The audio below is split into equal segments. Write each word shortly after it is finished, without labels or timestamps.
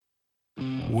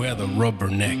We're the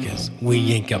rubberneckers.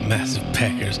 We ain't got massive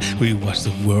packers. We watch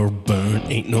the world burn.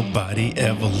 Ain't nobody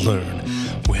ever learn.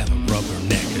 We're the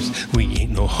rubberneckers. We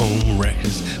ain't no home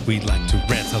wreckers. We like to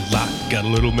rant a lot. Got a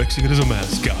little Mexican as a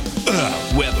mascot.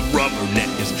 We're the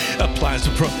rubberneckers. Applies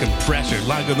to fucking pressure.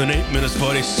 Longer than 8 minutes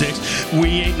 46. We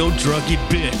ain't no druggy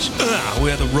bitch.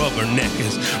 We're the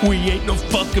rubberneckers. We ain't no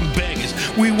fucking beggars.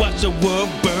 We watch the world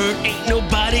burn. Ain't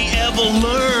nobody ever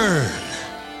learn.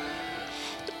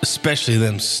 Especially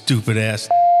them stupid ass.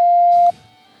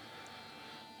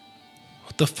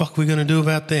 What the fuck we gonna do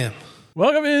about them?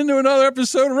 Welcome into another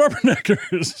episode of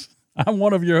Rubberneckers. I'm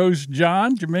one of your hosts,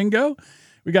 John Domingo.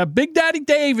 We got Big Daddy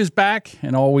Dave is back,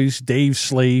 and always Dave's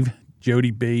slave, Jody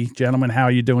B. Gentlemen, how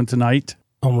are you doing tonight?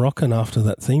 I'm rocking after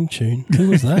that theme tune. Who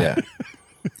was that?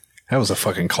 Yeah. That was a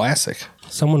fucking classic.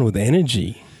 Someone with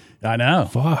energy. I know.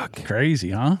 Fuck. Crazy,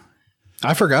 huh?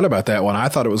 I forgot about that one. I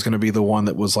thought it was going to be the one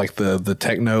that was like the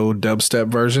techno dubstep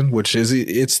version, which is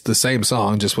it's the same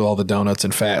song just with all the donuts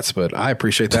and fats. But I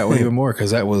appreciate that one even more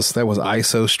because that was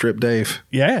ISO Strip Dave.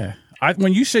 Yeah.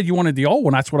 When you said you wanted the old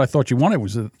one, that's what I thought you wanted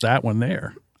was that one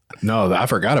there. No, I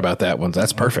forgot about that one.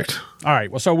 That's perfect. All right.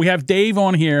 Well, so we have Dave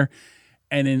on here,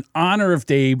 and in honor of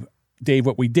Dave,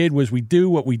 what we did was we do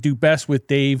what we do best with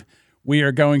Dave. We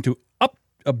are going to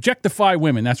objectify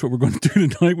women. That's what we're going to do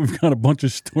tonight. We've got a bunch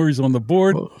of stories on the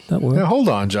board. Now, hold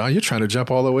on, John. You're trying to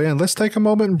jump all the way in. Let's take a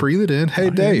moment and breathe it in.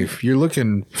 Hey, Dave, you're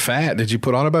looking fat. Did you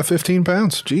put on about 15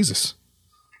 pounds? Jesus.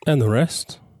 And the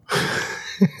rest?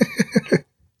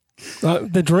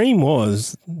 The dream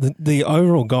was, the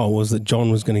overall goal was that John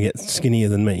was going to get skinnier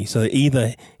than me. So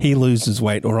either he loses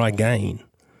weight or I gain.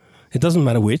 It doesn't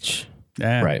matter which.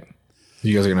 Yeah. Right.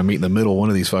 You guys are going to meet in the middle one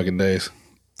of these fucking days.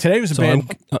 Today was a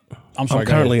bad... I'm sorry.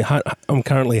 I'm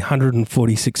currently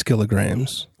 146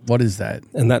 kilograms. What is that?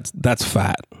 And that's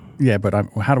fat. Yeah, but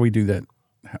how do we do that?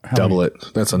 Double it.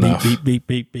 That's enough. Beep, beep,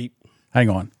 beep, beep, beep. Hang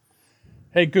on.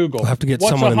 Hey, Google. I'll have to get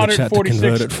someone in the chat to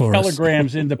convert it for us.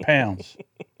 Kilograms into pounds.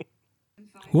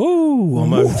 Woo!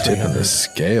 I'm over Tipping the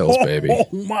scales, baby. Oh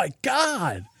my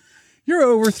God! You're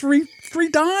over three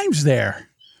dimes there.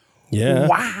 Yeah.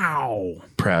 Wow.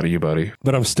 Proud of you, buddy.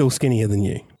 But I'm still skinnier than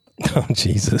you. Oh,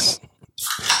 Jesus.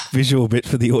 Visual bit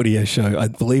for the audio show. I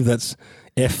believe that's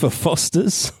F for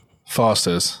Foster's.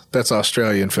 Foster's. That's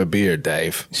Australian for beer,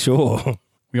 Dave. Sure.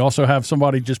 We also have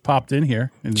somebody just popped in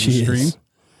here in the stream.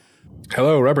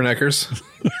 Hello, Rubberneckers.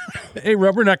 Hey,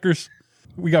 Rubberneckers.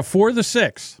 We got 4 of the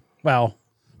 6. Well,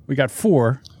 we got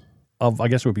 4 of, I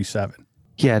guess it would be 7.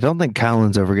 Yeah, I don't think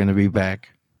Colin's ever going to be back.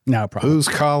 No, probably. Who's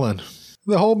Colin?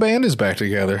 The whole band is back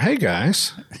together. Hey,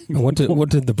 guys. What did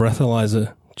the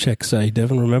breathalyzer check say,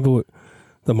 Devin? Remember what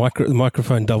the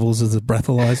microphone doubles as a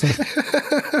breathalyzer?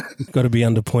 Got to be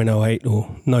under 0.08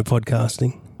 or no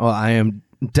podcasting. Well, I am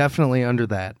definitely under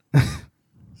that.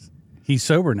 He's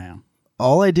sober now.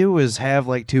 All I do is have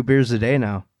like 2 beers a day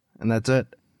now, and that's it.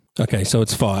 Okay, so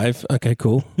it's 5. Okay,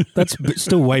 cool. That's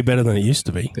still way better than it used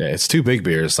to be. Yeah, it's 2 big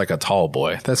beers, like a tall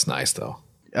boy. That's nice, though.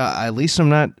 At least I'm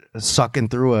not sucking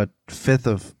through a 5th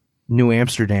of New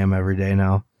Amsterdam every day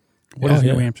now. What is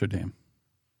New Amsterdam?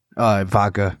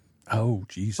 Vodka. Oh,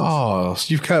 Jesus. Oh, so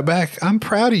you've cut back. I'm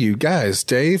proud of you guys.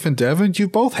 Dave and Devin, you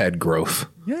both had growth.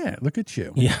 Yeah, look at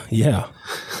you. Yeah.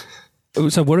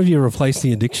 So what have you replaced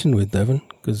the addiction with, Devin?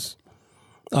 Because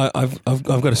I've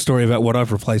got a story about what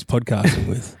I've replaced podcasting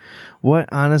with. What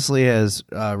honestly has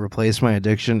replaced my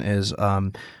addiction is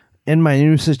in my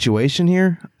new situation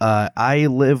here, I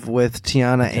live with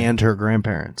Tiana and her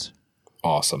grandparents.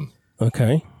 Awesome.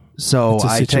 Okay. So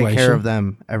I take care of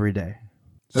them every day.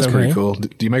 That's pretty cool.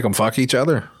 Do you make them fuck each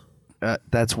other?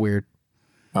 That's weird.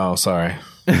 Oh, sorry.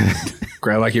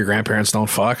 Like your grandparents don't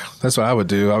fuck? That's what I would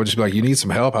do. I would just be like, you need some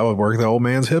help? I would work the old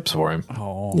man's hips for him.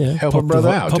 Oh, yeah. Help a brother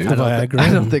out, dude. I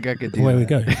don't think I could do that. Away we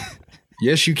go.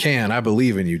 Yes, you can. I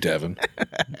believe in you, Devin.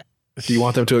 Do you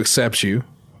want them to accept you?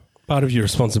 Part of your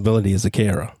responsibility as a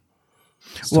carer.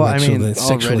 Well, I mean, they're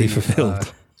sexually already,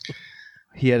 fulfilled.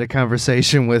 He had a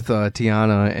conversation with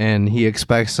Tiana, and he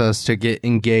expects us to get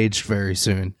engaged very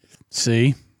soon.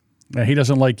 See? He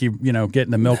doesn't like you,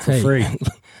 getting the milk for free.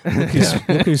 Look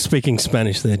who's speaking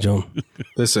Spanish there, John.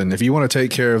 Listen, if you want to take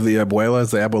care of the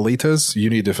abuelas, the abuelitas, you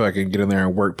need to fucking get in there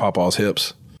and work Papa's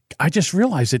hips. I just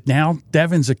realized it now.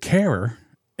 Devin's a carer,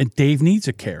 and Dave needs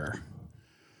a carer.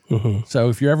 Mm-hmm. So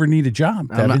if you ever need a job,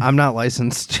 Devin, I'm not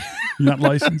licensed. You're not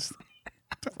licensed?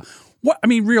 What? I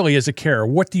mean, really, as a carer,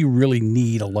 what do you really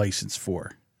need a license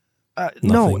for?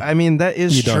 No, I mean, that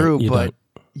is true, but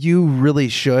you really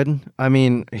should. I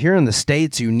mean, here in the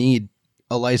States, you need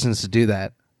a license to do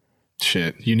that.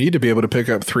 Shit, you need to be able to pick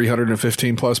up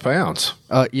 315 plus pounds.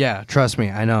 Yeah, trust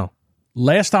me, I know.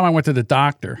 Last time I went to the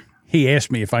doctor, he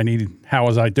asked me if how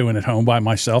was I doing at home by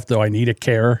myself? Do I need a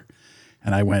carer?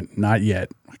 And I went, not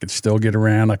yet. I can still get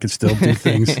around. I can still do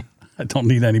things. I don't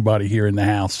need anybody here in the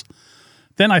house.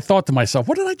 Then I thought to myself,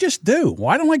 what did I just do?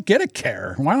 Why don't I get a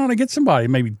carer? Why don't I get somebody?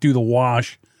 Maybe do the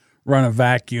wash, run a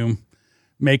vacuum,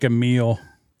 make a meal.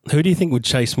 Who do you think would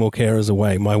chase more carers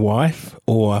away, my wife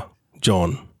or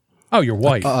John? Oh, your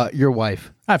wife. Your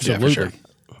wife. Absolutely. Yeah, for sure.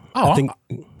 Oh,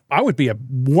 I would be a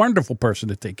wonderful person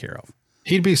to take care of.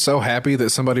 He'd be so happy that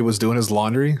somebody was doing his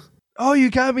laundry. Oh, you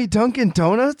got me Dunkin'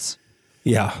 Donuts?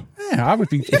 Yeah. Yeah, I would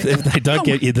be. If they don't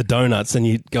get you the donuts, then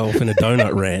you go off in a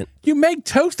donut rant. You make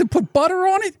toast and put butter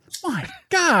on it? My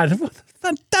God,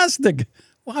 fantastic.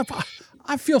 Well,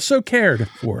 I feel so cared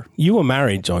for. You were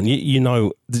married, John. You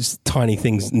know these tiny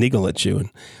things niggle at you.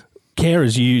 And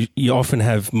carers, you often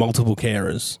have multiple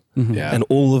carers. Mm-hmm. Yeah. And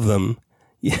all of them,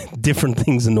 different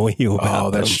things annoy you about Oh,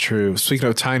 that's them. true. Speaking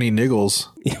of tiny niggles,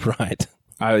 Right.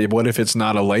 what if it's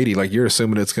not a lady? Like, you're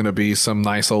assuming it's going to be some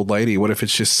nice old lady. What if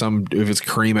it's just if it's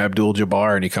Kareem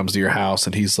Abdul-Jabbar and he comes to your house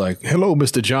and he's like, hello,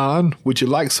 Mr. John, would you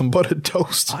like some buttered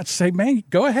toast? I'd say, man,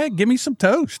 go ahead, give me some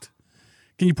toast.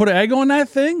 Can you put an egg on that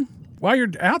thing? While you're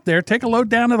out there, take a load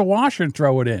down to the washer and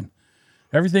throw it in.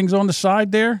 Everything's on the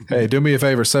side there. Hey, do me a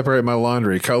favor, separate my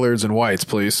laundry, coloreds and whites,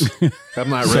 please. I'm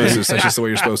not racist. That's just the way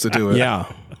you're supposed to do it.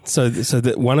 Yeah. So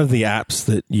that one of the apps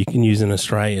that you can use in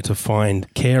Australia to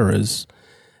find carers,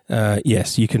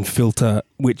 yes, you can filter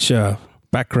which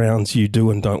backgrounds you do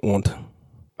and don't want.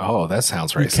 Oh, that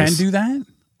sounds racist. You can do that?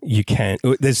 You can.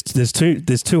 There's two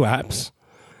apps.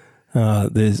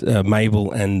 There's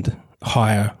Mabel and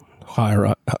Hire,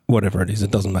 whatever it is.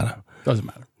 It doesn't matter. Doesn't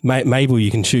matter. Mabel,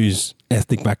 you can choose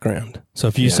ethnic background. So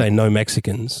if you say no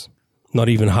Mexicans, not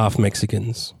even half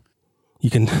Mexicans, you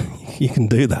can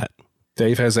do that.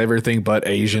 Dave has everything but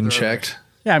Asian checked.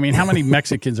 Yeah, I mean, how many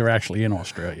Mexicans are actually in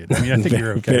Australia? I mean, I think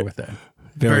you're okay with that.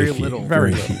 Very Very few.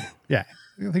 Very little. Yeah,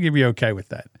 I think you'd be okay with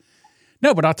that.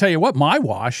 No, but I'll tell you what, my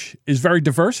wash is very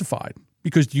diversified.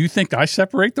 Because do you think I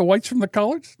separate the whites from the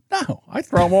colors? No, I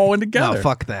throw them all in together. No,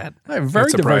 fuck that. I have very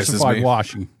That surprises diversified me.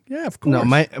 washing. Yeah, of course. No,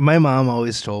 my mom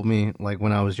always told me, like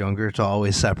when I was younger, to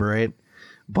always separate.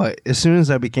 But as soon as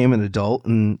I became an adult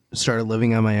and started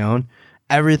living on my own,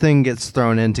 everything gets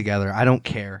thrown in together. I don't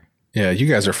care. Yeah, you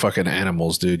guys are fucking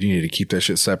animals, dude. You need to keep that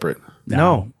shit separate.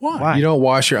 No. Why? You don't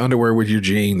wash your underwear with your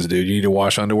jeans, dude. You need to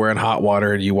wash underwear in hot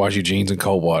water and you wash your jeans in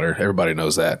cold water. Everybody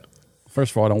knows that.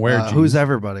 First of all, I don't wear jeans. Who's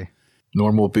everybody?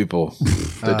 Normal people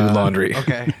that do laundry.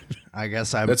 Okay. I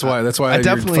guess I'm. That's why I you're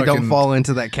definitely fucking- don't fall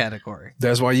into that category.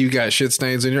 That's why you got shit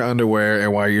stains in your underwear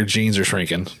and why your jeans are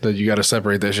shrinking. That you got to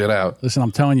separate that shit out. Listen,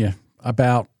 I'm telling you,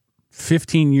 about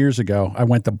 15 years ago, I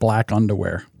went to black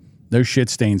underwear. No shit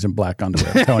stains in black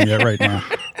underwear. I'm telling you that right now.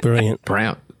 Brilliant.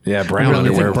 Brown. Yeah, brown Really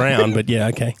underwear. think brown, but yeah,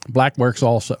 okay. Black works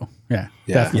also. Yeah.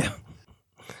 Yeah. Definitely. Yeah.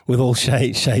 With all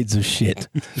shades of shit.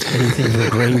 Anything from the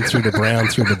green through the brown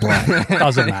through the black.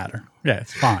 Doesn't matter. Yeah,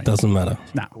 it's fine. Doesn't matter.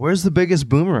 Where's the biggest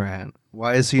boomer at?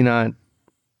 Why is he not?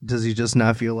 Does he just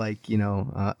not feel like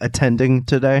attending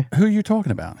today? Who are you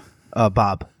talking about?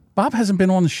 Bob. Bob hasn't been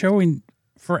on the show in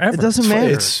forever. It doesn't matter.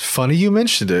 It's funny you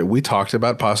mentioned it. We talked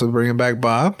about possibly bringing back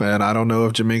Bob, and I don't know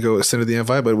if Jamingo extended the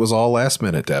invite, but it was all last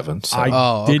minute, Devin. So.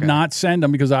 I did okay. not send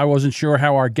him because I wasn't sure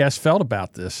how our guest felt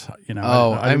about this. I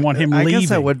didn't want him I leaving. guess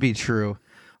that would be true.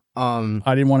 I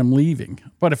didn't want him leaving.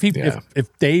 But if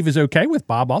if Dave is okay with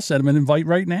Bob, I'll send him an invite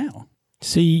right now.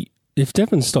 See, if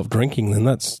Devin stopped drinking, then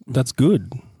that's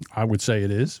good. I would say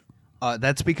it is.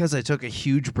 That's because I took a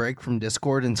huge break from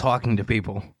Discord and talking to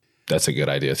people. That's a good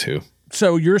idea, too.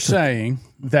 So you're saying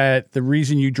that the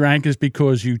reason you drank is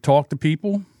because you talked to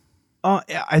people?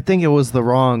 I think it was the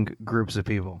wrong groups of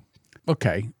people.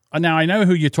 Okay. Now I know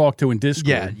who you talked to in Discord.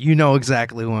 Yeah, you know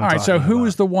exactly what I'm All right. talking So who about.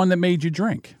 was the one that made you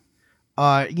drink?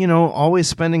 Always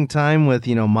spending time with,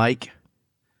 Mike,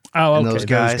 Oh, And okay. those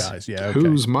guys. Yeah. Okay.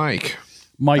 Who's Mike?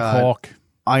 Mike Hawk?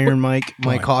 Iron Mike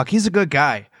Hawk. He's a good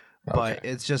guy, but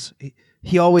it's just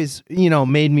he always,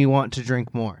 made me want to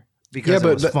drink more because it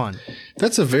was fun.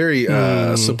 That's a very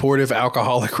supportive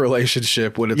alcoholic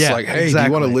relationship when it's Yeah, like, hey, do you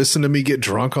exactly. want to listen to me get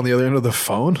drunk on the other end of the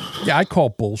phone? Yeah, I call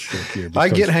bullshit here. I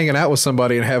because- get hanging out with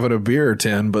somebody and having a beer or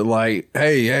 10, but like,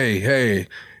 hey,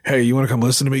 you want to come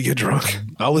listen to me get drunk?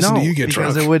 I'll listen to you get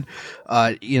because drunk. it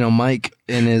would, Mike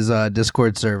in his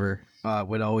Discord server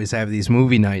would always have these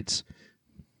movie nights.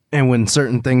 And when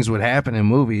certain things would happen in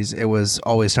movies, it was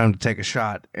always time to take a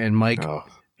shot. And Mike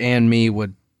and me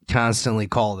would constantly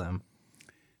call them.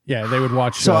 Yeah, they would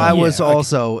watch. So I was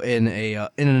also an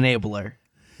enabler.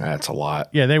 That's a lot.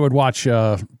 Yeah, they would watch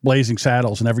Blazing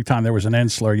Saddles, and every time there was an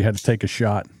end slur, you had to take a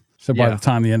shot. So by Yeah. the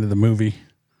time the end of the movie,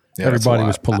 Yeah, that's a Everybody lot.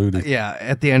 was polluted. Yeah,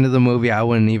 at the end of the movie, I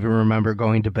wouldn't even remember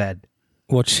going to bed.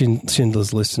 Watch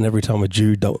Schindler's List, and every time a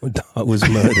Jew was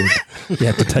murdered, you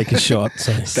had to take a shot.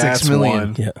 So That's 6 million.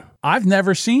 one. yeah, I've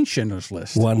never seen Schindler's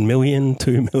List. 1 million,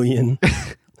 2 million.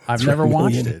 I've never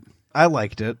watched it. I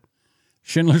liked it.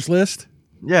 Schindler's List?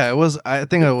 Yeah, it was. I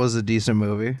think it was a decent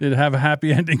movie. Did it have a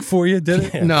happy ending for you?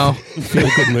 Did it? No, Feel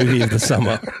good movie of the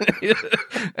summer.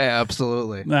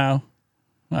 absolutely. No.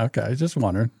 Okay, just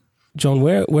wondering. John,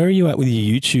 where are you at with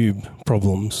your YouTube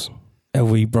problems? Have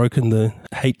we broken the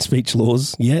hate speech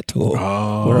laws yet?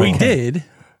 Or We did.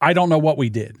 I don't know what we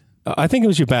did. I think it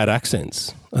was your bad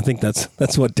accents. I think that's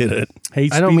what did it.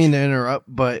 Hate I don't speech? mean to interrupt,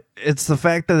 but it's the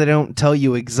fact that they don't tell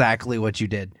you exactly what you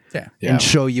did Yeah. and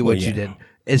show you what Well, you yeah. did.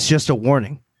 It's just a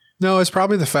warning. No, it's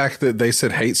probably the fact that they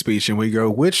said hate speech and we go,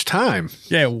 which time?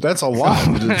 Yeah. That's a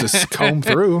lot to just comb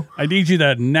through. I need you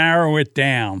to narrow it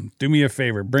down. Do me a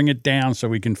favor. Bring it down so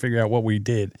we can figure out what we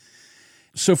did.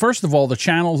 So first of all, the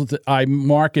channels that I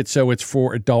market so it's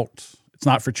for adults. It's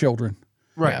not for children.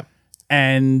 Right.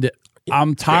 And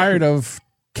I'm tired of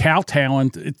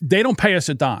Cowtown. They don't pay us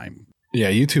a dime. Yeah,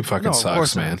 YouTube fucking No, of sucks,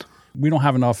 course not. man. We don't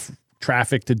have enough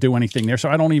traffic to do anything there, so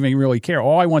I don't even really care.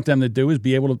 All I want them to do is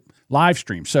be able to live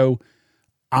stream. So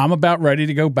I'm about ready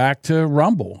to go back to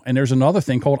Rumble. And there's another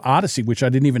thing called Odyssey, which I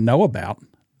didn't even know about.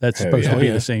 That's Hell supposed to be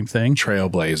yeah. the same thing.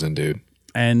 Trailblazing, dude.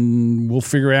 And we'll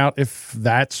figure out if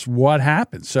that's what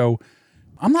happens. So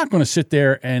I'm not going to sit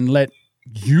there and let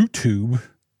YouTube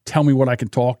tell me what I can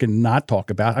talk and not talk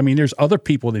about. I mean, there's other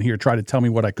people in here try to tell me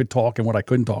what I could talk and what I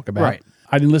couldn't talk about. Right.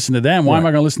 I didn't listen to them. Why am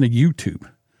I going to listen to YouTube?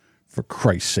 For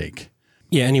Christ's sake.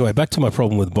 Yeah, anyway, back to my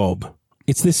problem with Bob.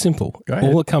 It's this simple. Go ahead.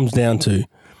 All it comes down to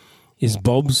is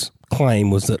Bob's claim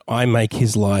was that I make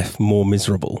his life more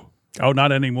miserable. Oh,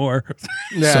 not anymore.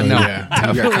 Yeah, So, no, Yeah,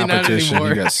 you definitely got not competition. anymore.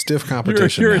 You got stiff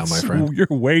competition You're now, my friend. You're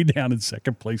way down in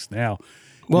second place now.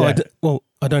 Well, Yeah.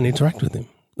 I don't interact with him.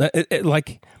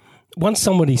 Like, once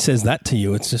somebody says that to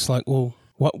you, it's just like, well,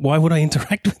 why would I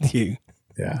interact with you?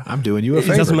 Yeah, I'm doing you a It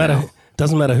favor. doesn't matter. now.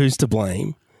 Doesn't matter who's to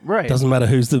blame. Right. Doesn't matter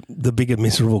who's the bigger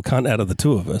miserable cunt out of the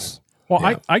two of us. Well,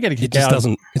 Yeah. I get a It kick just out.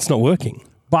 doesn't. It's not working.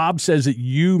 Bob says that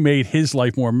you made his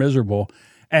life more miserable,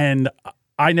 and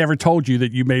I never told you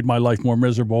that you made my life more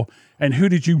miserable. And who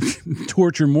did you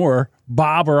torture more,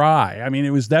 Bob or I? I mean,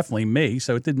 it was definitely me.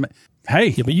 So it didn't. Hey,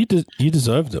 Yeah, but you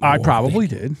deserved it. I more, probably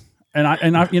think. did, and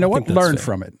I you know what? think that's Learned fair.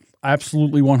 from it.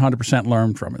 Absolutely, 100%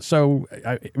 learned from it. So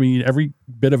I mean, every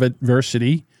bit of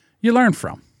adversity you learn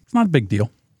from. It's not a big deal.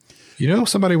 You know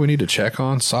somebody we need to check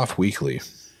on? Soft Weekly.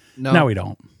 No, we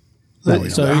don't.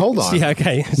 So hold on. Yeah,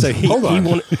 okay. So Hold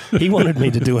on. he wanted me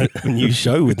to do a new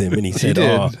show with him, and he said, did.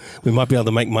 "Oh, we might be able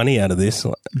to make money out of this."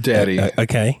 Daddy.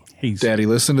 Okay. Daddy,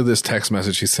 listen to this text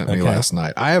message he sent me last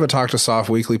night. I haven't talked to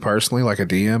Soft Weekly personally, like a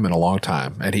DM, in a long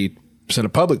time. And he sent a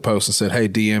public post and said, hey,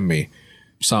 DM me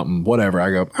something, whatever.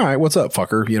 I go, all right, what's up,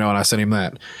 fucker? You know, and I sent him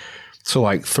that. So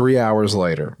like 3 hours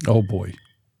later, Oh boy.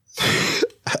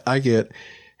 I get,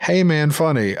 hey, man,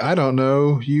 funny. I don't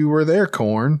know you were there,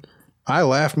 Corn. I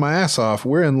laughed my ass off.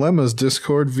 We're in Lemma's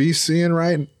Discord VCing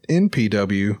right in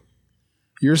PW.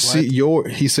 He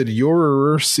said,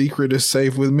 your secret is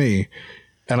safe with me.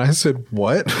 And I said,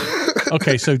 what?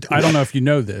 Okay, so I don't know if you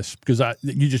know this because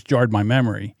you just jarred my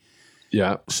memory.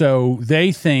 Yeah. So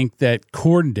they think that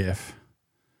Corn Diff,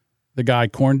 the guy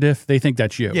Corn Diff, they think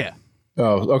that's you. Yeah.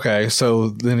 Oh, okay. So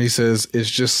then he says,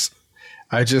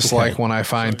 I just like when I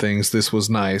find things. This was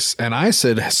nice. And I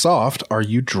said, Soft, are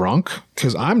you drunk?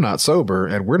 Because I'm not sober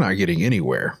and we're not getting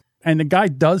anywhere. And the guy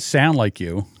does sound like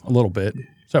you a little bit.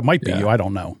 So it might be Yeah. you. I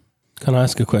don't know. Can I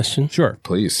ask a question? Sure.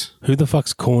 Please. Who the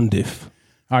fuck's Corn Diff?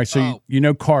 All right. So you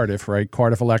know Cardiff, right?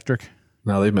 Cardiff Electric.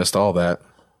 No, they missed all that.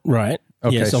 Right.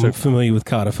 Okay, Yes, so- I'm familiar with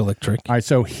Cardiff Electric. All right.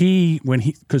 So he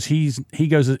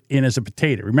goes in as a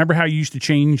potato. Remember how you used to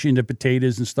change into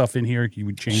potatoes and stuff in here? You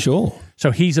would change. Sure.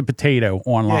 So he's a potato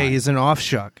Yeah, online. he's an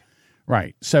offshuck.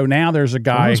 Right. So now there's a That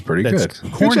guy was pretty that's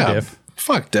good. Corn Good job. Diff.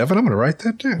 Fuck, Devin, I'm going to write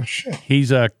that down. Shit.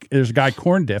 There's a guy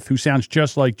Corn Diff who sounds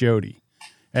just like Jody.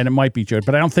 And it might be Jody,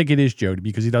 but I don't think it is Jody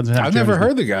because he doesn't have I've never Jody's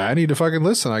heard the guy. I need to fucking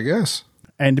listen, I guess.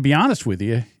 And to be honest with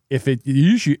you,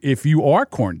 if you are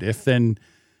Corn Diff, then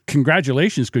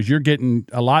congratulations because you're getting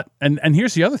a lot. And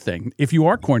here's the other thing: if you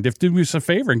are Corn Diff, do us a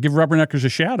favor and give Rubberneckers a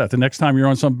shout out the next time you're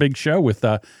on some big show with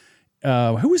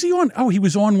who was he on? Oh, he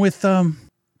was on with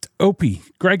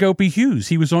Greg Opie Hughes.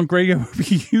 He was on Greg Opie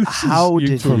Hughes. How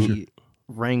did he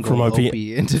wrangle From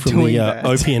Opie into from doing the that?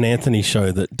 Opie and Anthony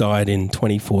show that died in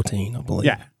 2014, I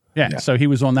believe. Yeah. So he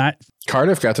was on that.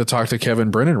 Cardiff got to talk to Kevin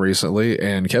Brennan recently,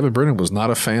 and Kevin Brennan was not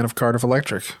a fan of Cardiff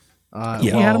Electric. Yeah, He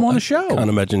had him on the show. Can't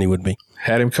imagine he would be.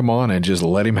 Had him come on and just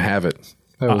let him have it.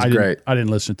 That was great. I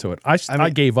didn't listen to it. I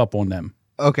gave up on them.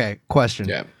 Okay, question.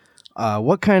 Yeah.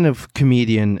 What kind of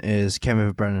comedian is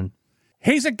Kevin Brennan?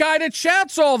 He's a guy that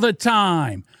shouts all the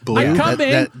time. I come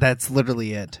in. That's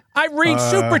literally it. I read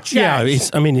super chats. Yeah,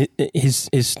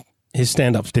 his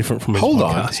stand-up's different from his Hold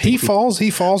podcast. on. He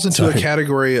falls into a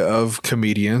category of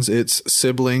comedians. It's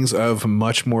siblings of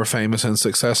much more famous and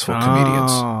successful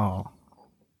comedians.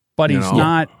 But he's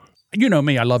not. You know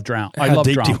me. I love drown. I How love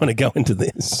deep drama. do you want to go into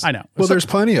this? I know. Well, there's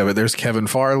plenty of it. There's Kevin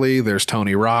Farley. There's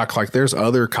Tony Rock. Like, there's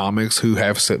other comics who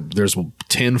have there's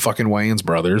 10 fucking Wayans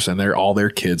brothers, and they're all their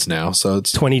kids now. So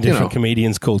it's 20 different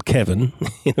comedians called Kevin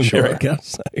in America.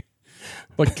 So.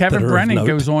 But Kevin Brennan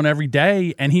goes on every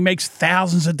day, and he makes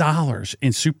thousands of dollars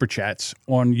in super chats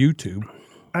on YouTube.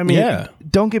 I mean,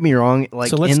 don't get me wrong. Like,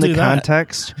 So let's in the do that.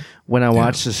 context, when I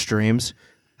watch the streams,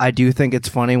 I do think it's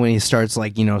funny when he starts,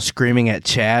 like, screaming at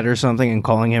Chad or something and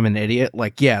calling him an idiot.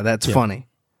 Like, that's funny.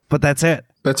 But that's it.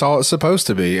 That's all it's supposed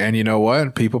to be. And you know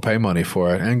what? People pay money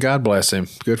for it. And God bless him.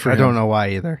 Good for him. I don't know why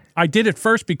either. I did it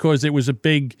first because it was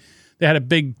they had a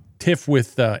big tiff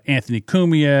with Anthony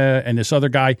Cumia and this other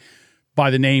guy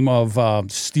by the name of the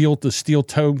Steel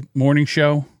Toe Morning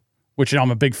Show, which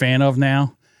I'm a big fan of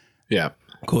now. Yeah.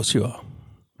 Of course you are.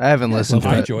 I haven't listened to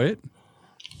I it. enjoy it.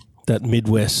 That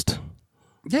Midwest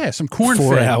Yeah, some corn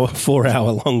 4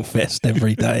 hour long fest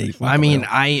every day. I mean,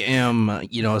 I am,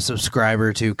 a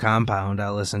subscriber to Compound. I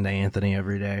listen to Anthony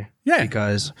every day. Yeah.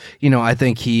 Because, I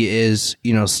think he is,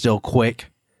 still quick,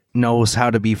 knows how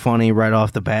to be funny right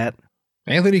off the bat.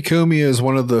 Anthony Cumia is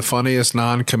one of the funniest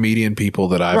non-comedian people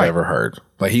that I've ever heard.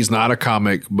 Like, he's not a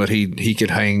comic, but he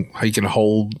can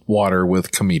hold water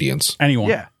with comedians. Anyone.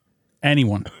 Yeah.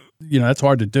 Anyone. That's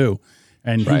hard to do.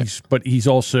 And he's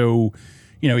also,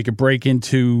 he could break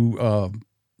into,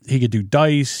 he could do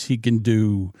Dice, he can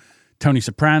do Tony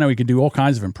Soprano, he can do all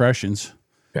kinds of impressions.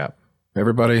 Yeah.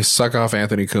 Everybody suck off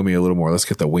Anthony Cumia a little more. Let's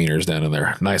get the wieners down in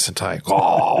there nice and tight.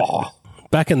 Oh.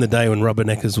 Back in the day when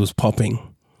Rubberneckers was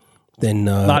popping, then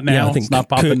not now. I think it's not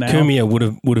popping now. Cumia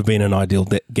would have been an ideal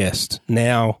guest.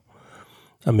 Now,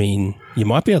 I mean, you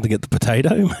might be able to get the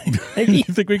potato. Maybe. You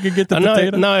think we could get the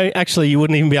potato? No, actually, you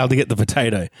wouldn't even be able to get the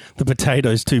potato. The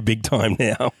potato's too big time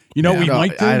now. You know what we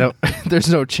might do? I don't. There's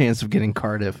no chance of getting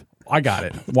Cardiff. I got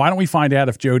it. Why don't we find out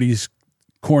if Jody's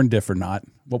corn diff or not?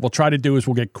 What we'll try to do is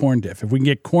we'll get corn diff. If we can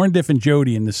get corn diff and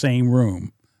Jody in the same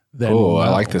room, then I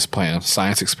like this plan.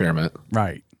 Science experiment.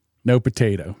 Right. No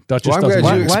potato. Duchess Well, I'm doesn't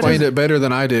glad you like explained it better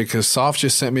than I did, because Soft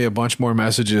just sent me a bunch more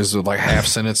messages with like half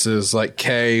sentences like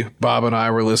K, Bob and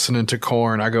I were listening to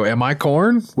Korn. I go, am I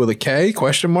Korn with a K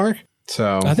question mark?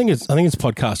 So I think it's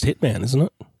podcast Hitman, isn't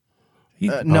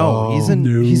it? No, he's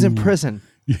in prison.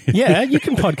 Yeah, you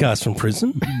can podcast from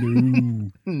prison.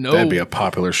 No, that'd be a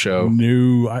popular show.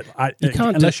 No, You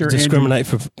can't discriminate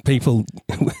for people.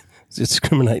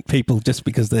 Discriminate people just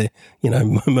because they're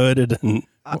murdered and.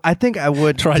 I think I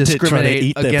would try to discriminate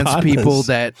eat their against partners. people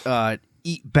that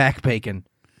eat back bacon.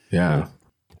 Yeah.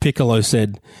 Piccolo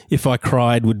said, "If I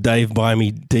cried, would Dave buy me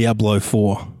Diablo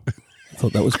 4?" I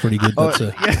thought that was pretty good. That's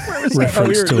a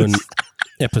reference to an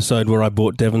episode where I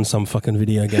bought Devon some fucking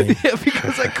video game. Yeah,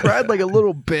 because I cried like a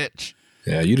little bitch.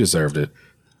 Yeah, you deserved it.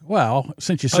 Well,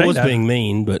 since you I say was that, being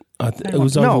mean, but it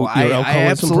was No, over your I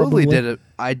alcoholism. absolutely probably. did it.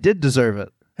 I did deserve it.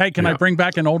 hey, can I bring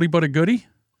back an oldie but a goodie?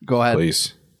 Go ahead.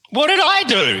 Please. What did I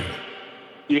do?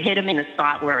 You hit him in a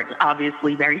spot where it's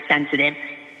obviously very sensitive.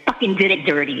 Fucking did it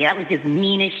dirty. That was just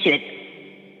mean as shit.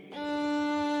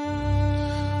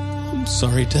 I'm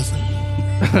sorry, Devin.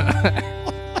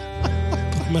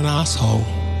 I'm an asshole.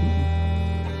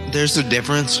 There's a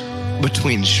difference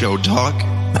between show talk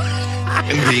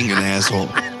and being an asshole.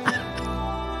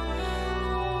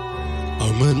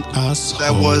 I'm an asshole.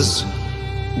 That was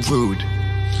rude.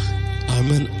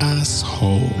 I'm an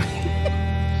asshole.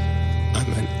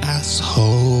 I'm an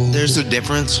asshole. There's a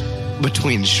difference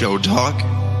between show talk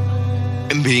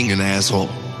and being an asshole.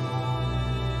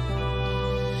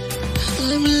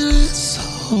 I'm an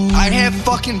asshole. I have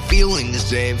fucking feelings,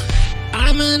 Dave.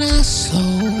 I'm an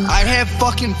asshole. I have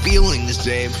fucking feelings,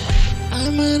 Dave.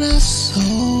 I'm an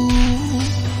asshole.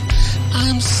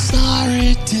 I'm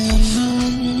sorry,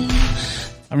 Devin.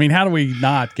 I mean, how do we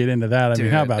not get into that? I mean,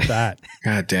 how about that?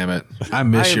 God damn it. I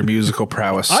miss your musical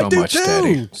prowess so do much, too.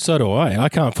 Daddy. So do I. I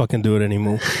can't fucking do it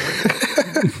anymore.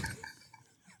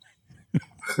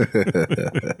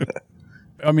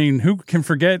 I mean, who can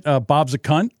forget Bob's a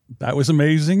Cunt? That was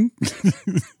amazing.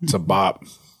 It's a bop.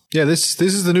 Yeah, this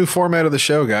is the new format of the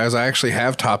show, guys. I actually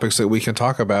have topics that we can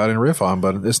talk about and riff on,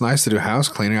 but it's nice to do house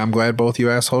cleaning. I'm glad both you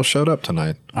assholes showed up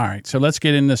tonight. All right, so let's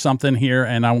get into something here,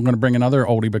 and I'm going to bring another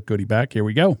oldie but goodie back. Here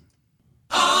we go.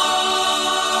 Are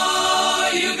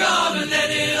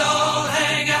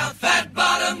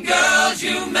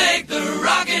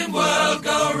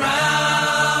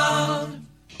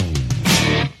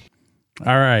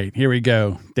All right, here we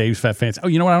go. Dave's Fat Fancy. Oh,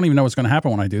 you know what? I don't even know what's going to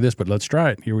happen when I do this, but let's try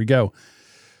it. Here we go.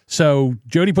 So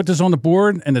Jody put this on the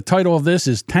board, and the title of this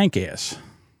is Tank Ass.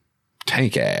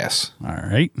 Tank ass. All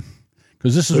right.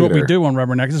 Because this is what we do on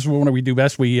Rubberneck. This is what we do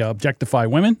best. We objectify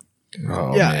women.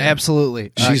 Oh, yeah, man.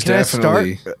 absolutely. She's can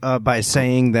definitely... I start by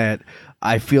saying that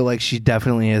I feel like she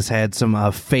definitely has had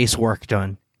some face work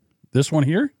done. This one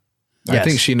here? I Yes.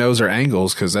 think she knows her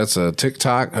angles because that's a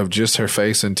TikTok of just her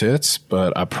face and tits.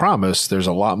 But I promise there's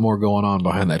a lot more going on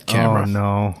behind that camera. Oh,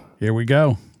 no. Here we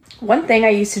go. One thing I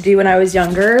used to do when I was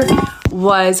younger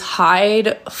was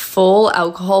hide full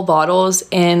alcohol bottles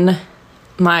in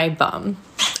my bum.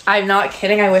 I'm not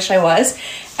kidding. I wish I was.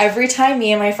 Every time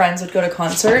me and my friends would go to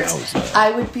concerts, I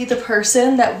would be the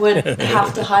person that would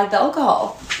have to hide the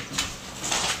alcohol.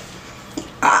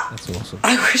 That's awesome.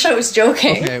 I wish I was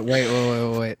joking. Okay,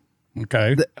 wait.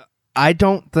 Okay. I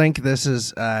don't think this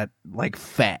is like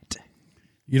fat.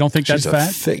 You don't think She's that's a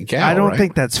fat? thick gal, I don't right?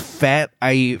 think that's fat.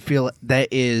 I feel that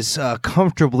is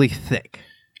comfortably thick.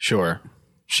 Sure.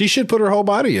 She should put her whole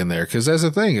body in there because that's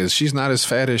the thing is she's not as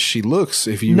fat as she looks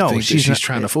if you No, think that she's she's not-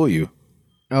 trying to fool you.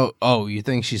 Oh, you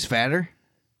think she's fatter?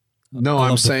 No,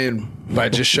 I'm saying by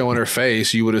just showing her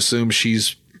face, you would assume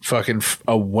she's fucking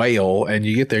a whale, and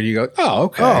you get there, you go, oh,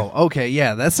 okay. Oh, okay,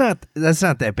 yeah, that's not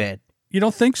that bad. You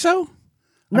don't think so? I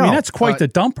No, mean, that's quite the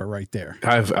dumper right there.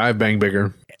 I've banged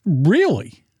bigger,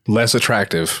 Really? less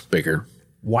attractive, bigger.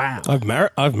 Wow.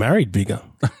 I've married bigger.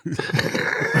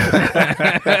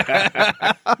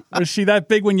 Was she that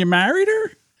big when you married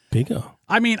her? Bigger.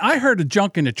 I mean, I heard a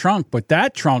junk in the trunk, but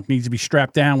that trunk needs to be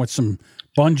strapped down with some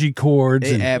bungee cords.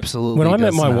 It And, absolutely. When I met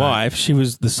does my not. wife, she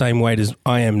was the same weight as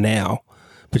I am now,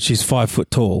 but she's 5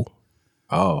 foot tall.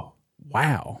 Oh.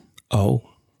 wow. Oh,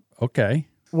 Okay.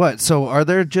 What? So are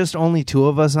there just only 2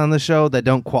 of us on the show that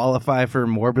don't qualify for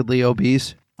morbidly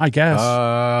obese? I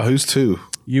guess. Who's two?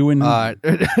 You and...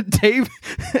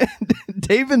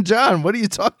 Dave and John, what are you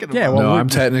talking about? Yeah, well, No, we're- I'm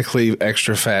technically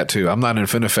extra fat too. I'm not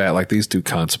infinite-fat like these two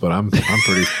cunts, but I'm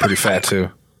pretty fat too.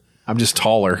 I'm just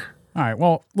taller. all right.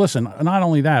 Well, listen, not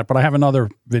only that, but I have another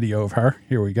video of her.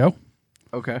 Here we go.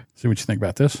 Okay. See what you think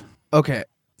about this. Okay.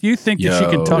 Do you think that she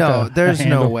can Yo. tuck No, a there's no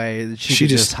handle way that She could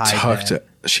just hide tucked that.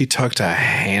 she tucked a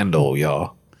handle,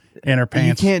 y'all. in her You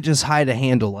pants? can't just hide a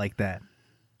handle like that.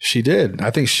 She did. I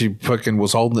think she fucking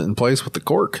was holding it in place with the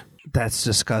cork. That's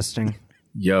disgusting.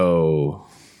 Yo.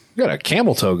 You got a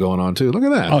camel toe going on too. Look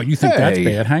at that. Oh, you think that's Hey,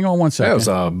 bad? Hang on one That second. was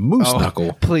a moose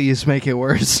knuckle. Please make it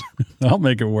worse. I'll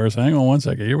make it worse. Hang on one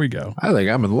second. Here we go. I think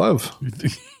I'm in love.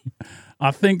 I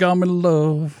think I'm in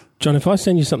love. John, if I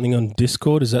send you something on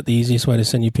Discord, is that the easiest way to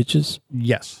send you pictures?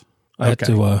 Yes. I had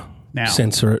to Now.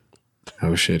 censor it.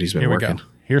 Oh shit, he's been Here we working. go.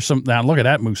 Here's some. Now look at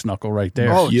that moose knuckle right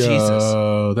there. Oh, Yo, Jesus.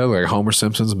 that looked like Homer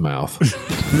Simpson's mouth.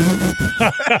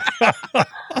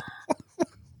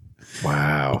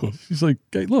 Wow. She's like,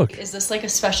 hey, look. Is this like a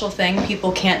special thing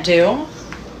people can't do?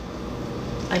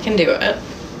 I can do it.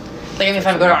 Like, I mean, if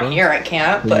I go down here, I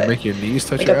can't, Will you but make your knees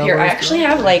touch like your up here, I elbows? actually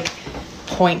have like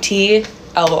pointy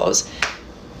elbows.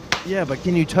 Yeah, but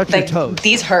can you touch your Like, toes?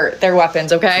 these hurt. They're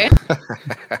weapons, okay?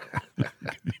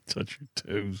 Touch your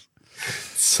toes.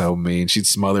 So mean. She'd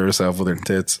smother herself with her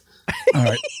tits. All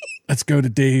right. Let's go to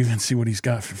Dave and see what he's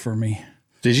got for me.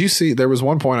 Did you see? There was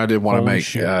one point I did want to Holy make.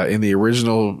 shit. In the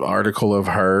original article of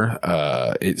her,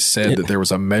 it said that there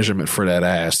was a measurement for that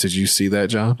ass. Did you see that,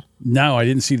 John? No, I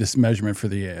didn't see this measurement for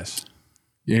the ass.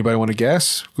 Anybody want to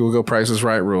guess? We'll go Price is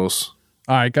Right rules.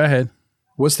 All right, go ahead.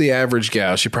 What's the average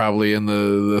gal? She probably in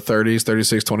the 30s,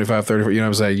 36, 25, 34. You know what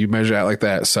I'm saying? You measure out like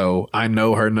that. So I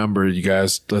know her number. You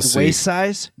guys, let's see. Waist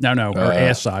size? No, her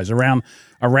ass size around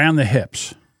the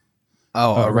hips.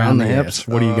 Oh, around the hips? ass.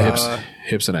 What do you got?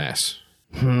 Hips and ass.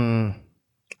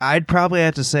 I'd probably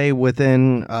have to say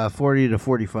within 40 to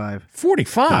 45.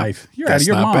 45. You're out That's of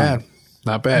your not mind. bad.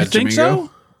 Not bad. You think Jamingo?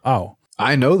 so? Oh,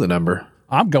 I know the number.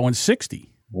 I'm going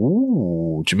 60.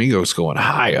 Ooh, Jamingo's going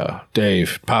higher.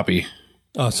 Dave, Poppy,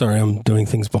 Oh, sorry, I'm doing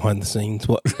things behind the scenes.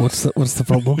 What's the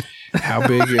problem? how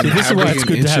big? And This how is why big it's in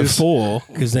good to have inches? 4,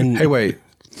 because then Hey, wait.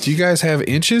 Do you guys have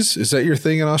inches? Is that your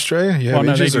thing in Australia? You have Well,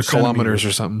 no, they inches do or kilometers centimeters.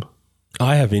 or something?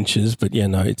 I have inches, but yeah,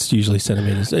 no, it's usually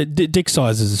centimeters. Dick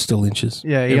sizes are still inches.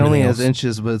 Yeah, he Everything only has else.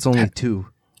 inches, but it's only 2.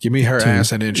 Give me her 2,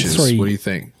 ass in inches. 3. What do you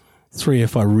think? 3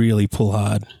 if I really pull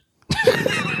hard.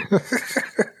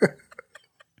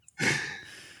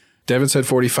 Devin said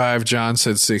 45. John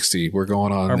said 60. We're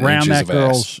going on Around inches that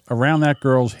of ass.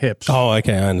 girl's hips. Oh,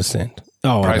 okay, I understand.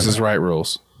 Oh, Price is Right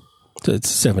rules. So it's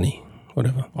 70,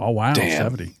 whatever. Oh, wow. Damn.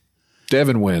 70.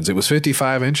 Devin wins. It was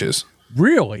 55 inches.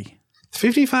 Really?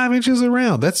 55 inches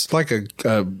around. That's like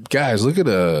guys, look at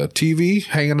a TV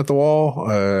hanging at the wall.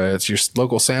 It's your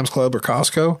local Sam's Club or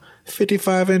Costco.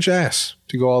 55-inch ass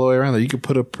to go all the way around there. You could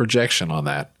put a projection on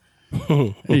that.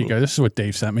 There you go. This is what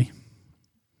Dave sent me.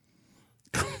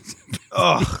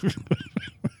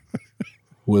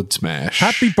 Would smash.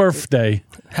 Happy birthday.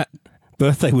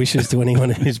 Birthday wishes to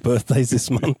anyone whose birthday's this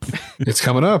month. It's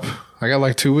coming up. I got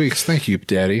like 2 weeks. Thank you,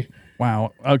 Daddy.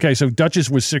 Wow. Okay, so Duchess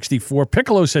was 64.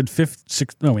 Piccolo said 52.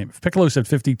 Duchess said Piccolo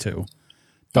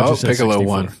 64.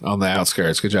 won on the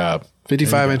outskirts. Good job.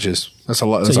 55 inches. That's a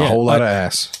lot. That's So, a yeah, whole lot of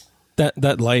ass.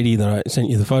 That lady that I sent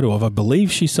you the photo of, I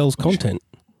believe she sells content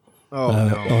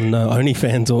on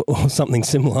OnlyFans or something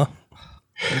similar.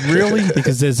 Really?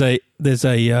 Because there's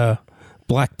a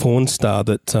black porn star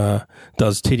that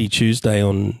does Titty Tuesday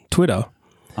on Twitter,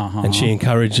 and she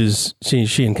encourages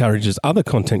other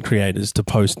content creators to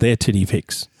post their titty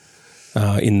pics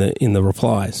in the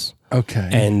replies. Okay.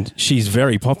 And she's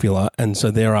very popular, and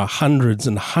so there are hundreds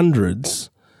and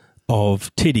hundreds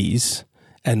of titties,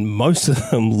 and most of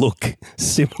them look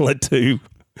similar to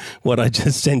what I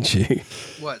just sent you.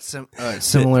 What,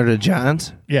 similar to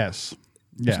John's? Yes.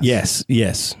 Yes.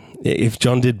 Yes. If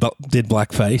John did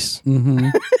blackface,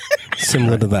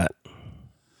 similar to that.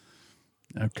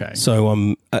 Okay.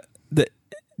 So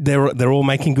they're all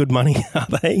making good money, are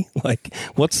they? Like,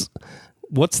 what's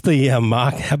the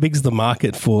market? How big's the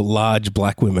market for large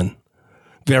black women?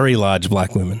 Very large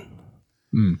black women.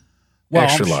 Well,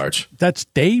 extra large. That's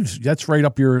Dave's. That's right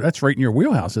in your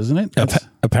wheelhouse, isn't it?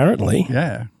 Apparently.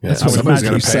 Yeah. That's what somebody's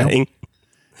going to be saying.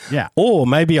 Yeah. Or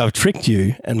maybe I've tricked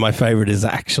you and my favorite is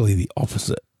actually the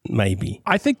opposite. Maybe.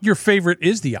 I think your favorite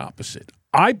is the opposite.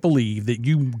 I believe that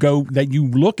you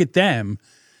look at them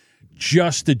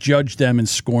just to judge them and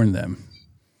scorn them.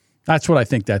 That's what I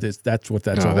think that is. That's what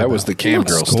that's all that about. was the cam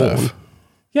girl stuff.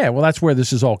 Yeah, well, that's where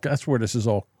this is all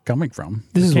coming from.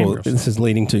 This is what this is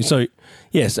leading to. So,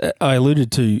 yes, I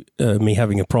alluded to me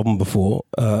having a problem before.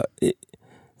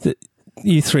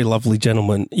 You three lovely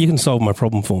gentlemen, you can solve my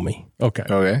problem for me.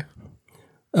 Okay.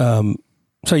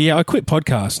 So, yeah, I quit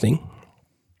podcasting,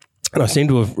 and I seem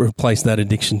to have replaced that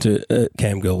addiction to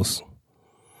cam girls.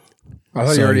 I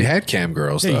thought you already had cam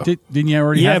girls, though. Didn't you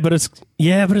already have? But it's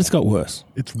got worse.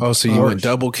 So you went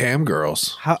double cam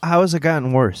girls. How has it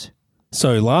gotten worse?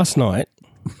 So last night,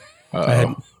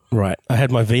 I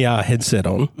had my VR headset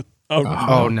on.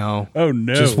 Oh no!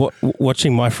 Just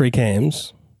watching my free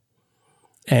cams,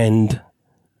 and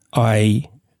I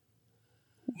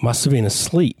must have been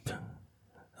asleep.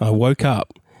 I woke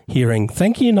up hearing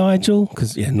 "Thank you, Nigel,"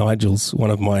 because Nigel's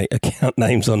one of my account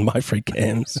names on my free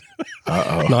cams.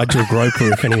 Nigel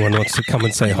Groper, if anyone wants to come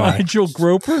and say hi. Nigel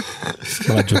Groper.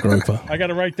 Nigel Groper. I got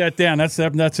to write that down. That's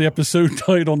the episode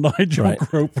title. Nigel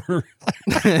Groper.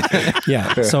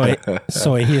 Yeah.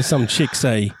 So I hear some chick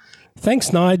say,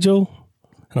 "Thanks, Nigel,"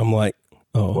 and I'm like,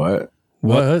 "Oh,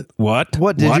 What?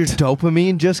 What did your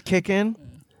dopamine just kick in?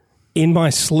 In my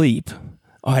sleep,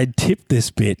 I tipped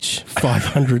this bitch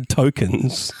 500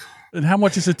 tokens. And how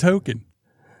much is a token?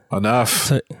 Enough.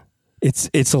 So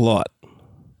it's a lot.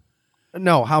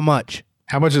 No, how much?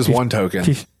 How much is one token?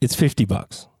 It's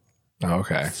 $50. Oh,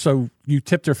 okay. So you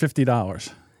tipped her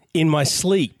 $50 In my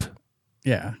sleep.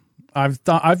 Yeah,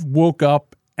 I've woke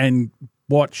up and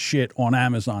bought shit on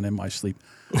Amazon in my sleep.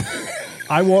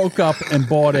 I woke up and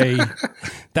bought a.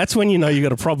 That's when you know you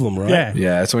got a problem, right? Yeah,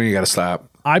 Yeah, that's when you got to stop.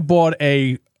 I bought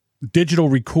a digital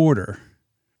recorder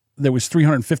that was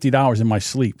 $350 in my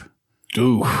sleep.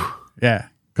 Ooh. Yeah,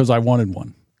 because I wanted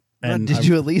one. And Did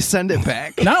you at least send it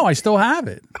back? No, I still have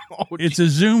it. It's a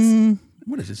Zoom.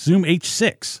 What is it? Zoom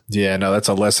H6. Yeah, no, that's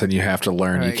a lesson you have to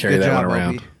learn. All You right, carry good that job, one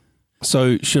around. Obi.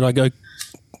 So should I go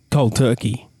cold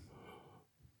turkey?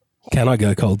 Can I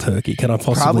go cold turkey? Can I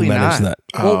possibly Probably manage not.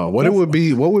 that?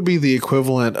 What would be the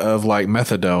equivalent of like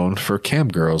methadone for cam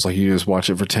girls? Like you just watch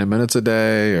it for 10 minutes a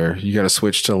day, or you got to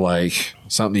switch to like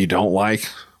something you don't like?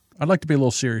 I'd like to be a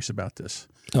little serious about this.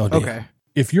 Oh, dear. Okay.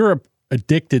 If you're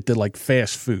addicted to like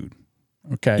fast food,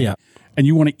 okay, Yeah. and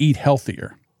you want to eat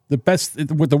healthier,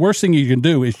 the worst thing you can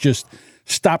do is just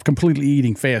stop completely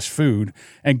eating fast food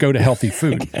and go to healthy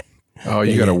food. Oh,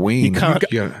 you got to wean. You can't,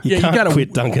 you you can't gotta-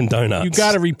 quit Dunkin' Donuts. You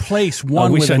got to replace one. I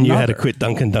wish with I knew another. how to quit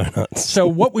Dunkin' Donuts. So,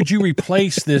 what would you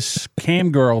replace this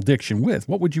cam girl addiction with?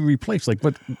 What would you replace? Like,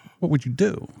 what would you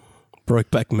do?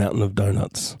 Brokeback Mountain of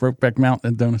Donuts. Brokeback Mountain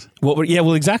and donuts. Well,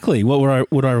 exactly. What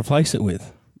would I replace it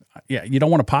with? Yeah, you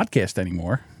don't want to podcast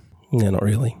anymore. Yeah, not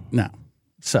really. No.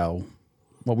 So,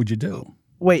 what would you do?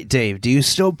 Wait, Dave, do you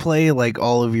still play like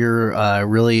all of your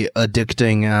really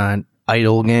addicting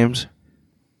idle games?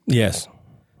 Yes.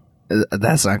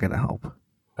 That's not going to help.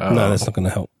 No, that's not going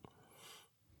to help.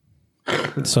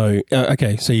 So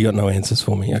okay, so you got no answers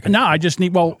for me. Okay. No, I just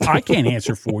need. Well, I can't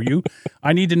answer for you.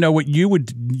 I need to know what you would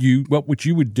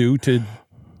do to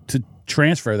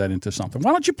transfer that into something.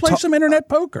 Why don't you play some internet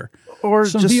poker or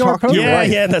some just VR talk to poker? your wife?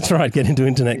 Yeah, that's right. Get into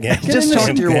internet gambling. Just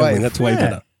talk to your wife. That's way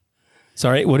better.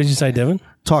 Sorry, what did you say, Devin?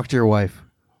 Talk to your wife.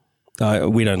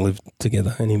 We don't live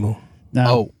together anymore. No.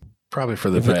 Oh, Probably for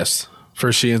the best.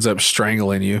 First, she ends up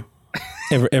strangling you.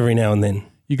 Every now and then.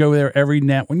 You go there every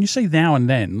now. When you say now and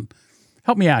then,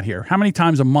 help me out here. How many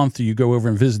times a month do you go over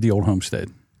and visit the old homestead?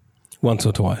 Once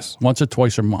or twice. Once or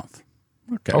twice a month.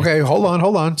 Okay, hold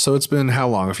on. So it's been how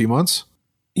long? A few months?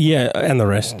 Yeah, and the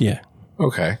rest, yeah.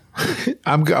 Okay.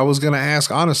 I was going to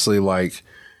ask honestly, like,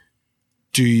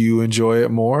 do you enjoy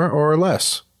it more or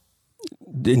less?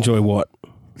 Enjoy what?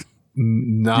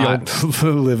 Not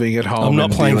living at home. I'm not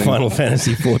and playing dealing- Final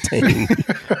Fantasy 14.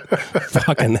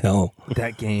 Fucking hell.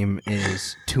 that game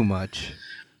is too much.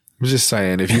 I'm just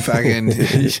saying, if you fucking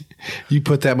you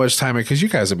put that much time in, because you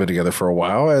guys have been together for a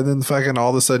while, and then fucking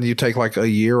all of a sudden you take like a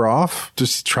year off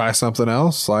just to try something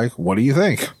else. Like, what do you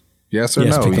think? Yes or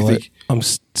Yes, no? You Piccolo, think? I'm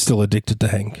still addicted to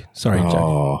Hank. Sorry, Jay.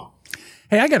 Oh,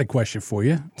 Hey, I got a question for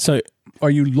you. So, Are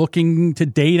you looking to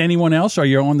date anyone else? Are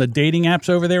you on the dating apps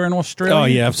over there in Australia? oh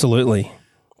yeah, absolutely.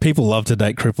 People love to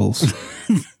date cripples.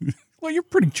 Well, you're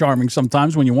pretty charming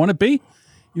sometimes when you want to be.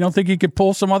 You don't think you could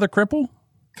pull some other cripple?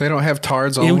 they don't have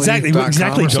tards only. exactly, .com or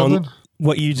John. something?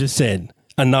 What you just said.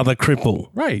 Another cripple.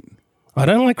 Right. I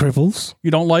don't like cripples. You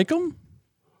don't like them?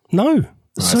 No.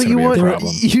 So that's you gonna be a want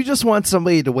problem. you just want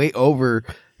somebody to wait over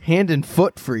hand and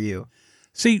foot for you.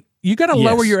 See, you got to Yes.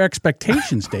 lower your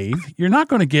expectations, Dave. You're not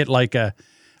going to get like a.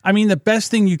 I mean, the best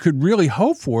thing you could really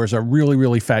hope for is a really,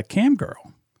 really fat cam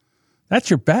girl. That's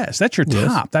your best. That's your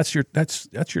top. That's your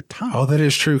top. Oh, that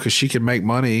is true because she could make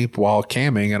money while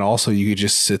camming, and also you could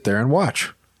just sit there and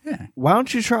watch. Yeah. Why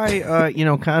don't you try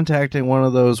contacting one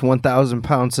of those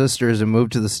 1,000-pound sisters and move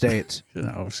to the States?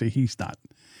 No, see, he's not.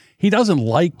 He doesn't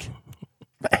like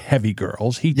heavy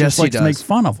girls. He Yes, just he likes to make does.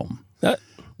 fun of them.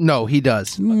 No, he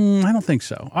does. I don't think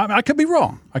so. I could be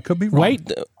wrong.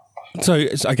 Wait. So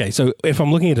if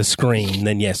I'm looking at a screen,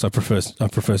 then yes, I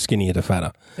prefer skinnier to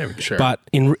fatter. There we go. Sure. But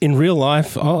in real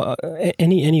life,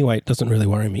 any weight doesn't really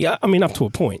worry me. I mean, up to a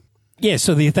point. Yeah.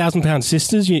 So the 1,000-pound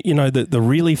sisters, you know, the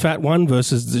really fat one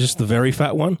versus just the very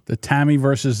fat one. The Tammy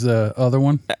versus the other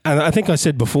one. And I think I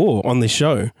said before on this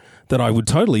show that I would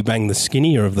totally bang the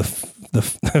skinnier of the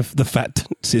fat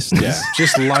sisters. Yeah,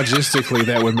 just logistically,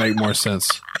 that would make more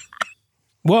sense.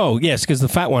 Well, yes, because the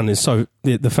fat one is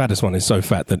the fattest one is so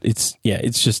fat that it's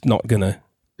just not gonna.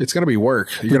 It's going to be work.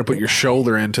 You're going to put your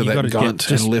shoulder into You that gotta gunt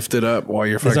get and lift it up while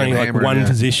you're There's fucking only like hammering. one yeah.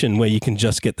 position where you can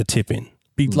just get the tip in.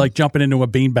 Be like jumping into a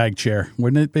beanbag chair,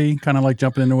 wouldn't it be? Kind of like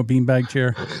jumping into a beanbag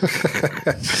chair.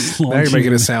 Now you're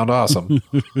making it sound awesome.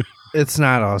 It's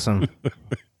not awesome.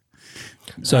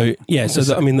 So yeah,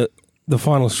 the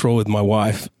final straw with my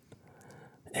wife.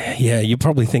 Yeah, you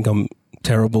probably think I'm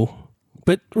terrible,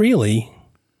 but really,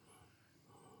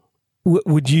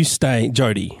 would you stay,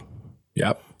 Jody?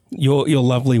 Yep. Your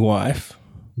lovely wife.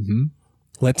 Mm-hmm.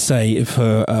 Let's say if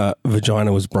her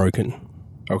vagina was broken.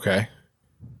 Okay.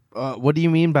 What do you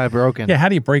mean by broken? Yeah, how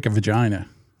do you break a vagina?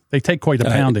 They take quite a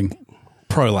pounding.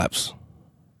 Prolapse.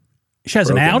 She has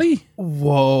an Audi?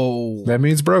 Whoa. That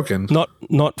means broken.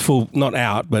 Not full, not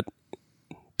out, but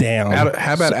down.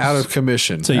 How about out of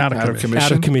commission? So Out of commission.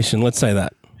 Out of commission. Let's say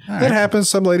that. That happens.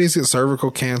 Some ladies get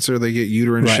cervical cancer. They get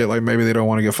uterine Right. shit. Like maybe they don't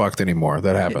want to get fucked anymore.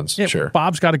 That happens. Yeah, Sure.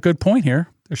 Bob's got a good point here.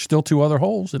 There's still two other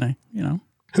holes in it, you know.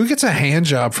 Who gets a hand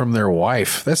job from their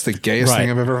wife? That's the gayest Right. thing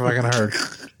I've ever fucking heard.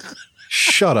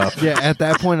 Shut up. Yeah, at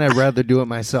that point, I'd rather do it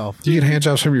myself. You get hand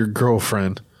jobs from your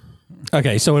girlfriend.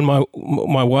 Okay, so in my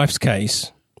wife's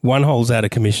case, one hole's out of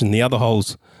commission, the other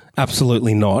hole's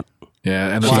absolutely not. Yeah,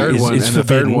 and the Why? third It's- one, it's and the third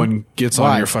forbidden. one gets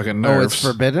Why? on your fucking Oh, nerves. it's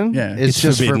forbidden? Yeah. It's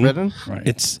just forbidden? Right.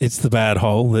 It's the bad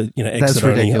hole, the That's exit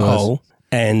only ridiculous. hole,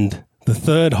 and the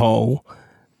third hole.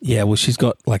 Yeah, well, she's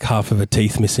got like half of her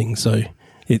teeth missing, so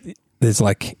there's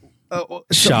like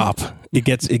sharp. It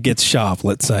gets sharp.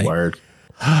 Let's say. Word.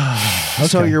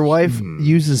 So your wife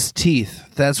uses teeth.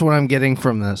 That's what I'm getting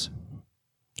from this.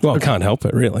 Well, I can't help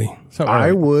it, really. So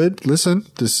I would listen.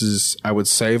 I would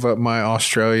save up my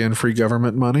Australian free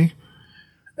government money,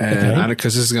 and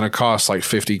because this is going to cost like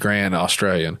 $50,000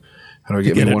 Australian, and I would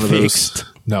get get me it one of fixed. those.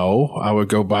 No, I would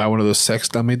go buy one of those sex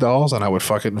dummy dolls, and I would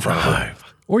fuck it in front of her.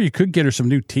 or you could get her some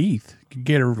new teeth. You could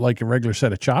get her like a regular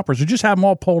set of choppers or just have them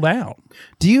all pulled out.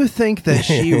 Do you think that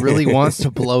she really wants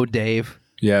to blow Dave?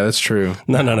 Yeah, that's true.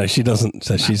 No. She doesn't.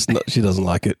 So she doesn't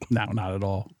like it. No, not at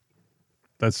all.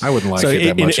 That's I wouldn't like So it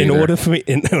that much in either. order for me,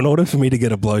 in order for me to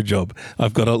get a blowjob,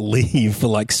 I've got to leave for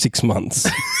like 6 months.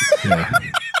 Yeah.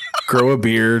 Grow a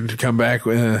beard, come back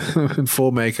in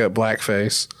full makeup,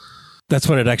 blackface. That's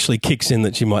when it actually kicks in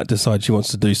that she might decide she wants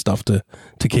to do stuff to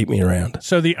keep me around.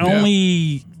 So the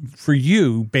only for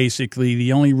you, basically,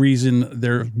 the only reason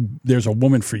there's a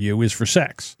woman for you is for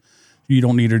sex. You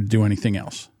don't need her to do anything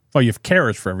else. Well, you have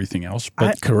carers for everything else,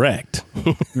 but Correct.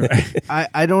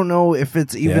 I don't know if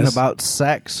it's even Yes. about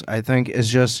sex. I think it's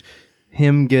just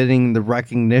him getting the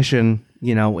recognition,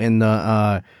 in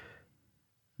the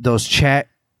those chat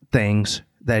things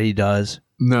that he does.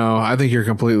 No, I think you're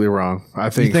completely wrong.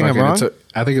 I think, think I'm wrong?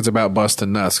 I think it's about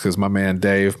busting nuts because my man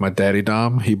Dave, my daddy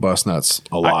Dom, he busts nuts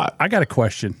a lot. I got a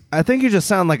question. I think you just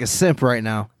sound like a simp right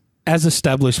now. As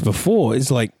established before,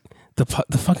 is like the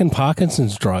fucking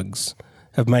Parkinson's drugs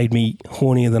have made me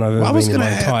hornier than I've ever been in my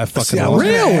entire fucking I was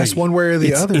life. gonna ask one way or the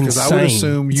It's other because I would insane.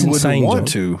 assume It's you wouldn't insane, want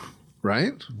John. to,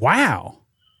 right? Wow.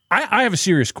 I have a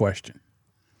serious question.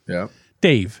 Yeah.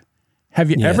 Dave, have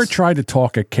you Yes. ever tried to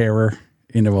talk a carer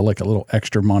into a little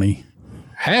extra money?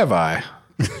 Have I?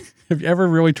 Have you ever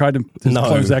really tried to No.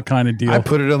 close that kind of deal? I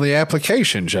put it on the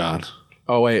application, John.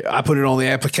 Oh wait, I put it on the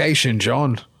application,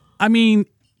 John. I mean,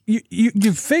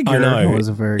 you figure. I know. That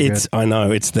wasn't very good. I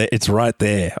know. It's right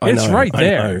there. It's right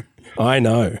there. I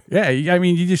know. Yeah, I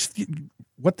mean,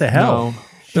 what the hell?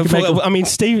 You can make a- I mean,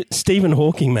 Stephen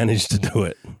Hawking managed to do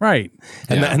it, right,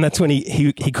 and that's when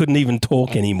he couldn't even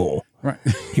talk anymore. right.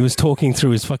 He was talking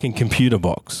through his fucking computer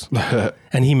box,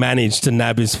 and he managed to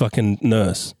nab his fucking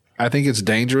nurse. I think it's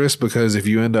dangerous because if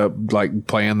you end up like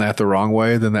playing that the wrong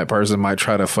way, then that person might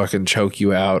try to fucking choke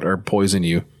you out or poison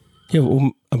you. Yeah,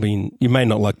 well, I mean, you may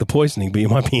not like the poisoning, but you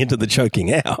might be into the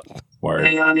choking out. Word.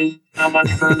 Hey, honey, how much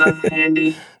for the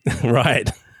handy? Right.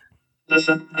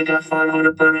 Listen, I got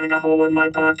 500 burning a hole in my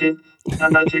pocket. How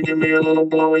about you give me a little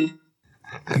blowy?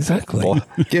 Exactly.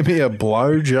 Give me a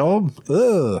blow job.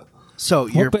 Ugh. So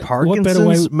your what better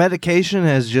Parkinson's way- medication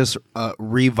has just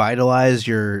revitalized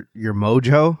your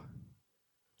mojo?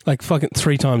 Like fucking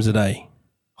 3 times a day.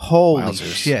 Holy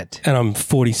Wowzers. shit. And I'm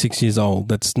 46 years old.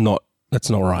 That's not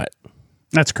right.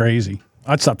 That's crazy.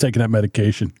 I'd stop taking that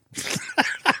medication. It's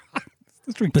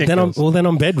But then ridiculous.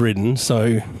 I'm bedridden,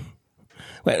 so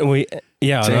I Damn,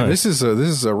 know. this is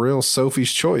a real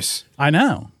Sophie's choice. I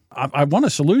know. I want a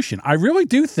solution. I really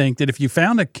do think that if you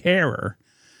found a carer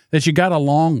that you got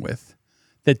along with,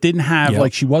 that didn't have, Yep.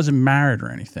 like, she wasn't married or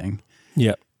anything,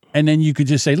 Yeah. and then you could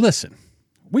just say, listen,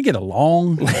 we get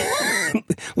along.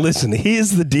 Listen,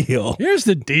 here's the deal. Here's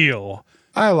the deal.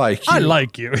 I like you. I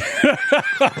like you.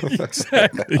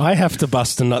 Exactly. I have to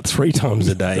bust a nut 3 times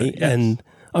a day, and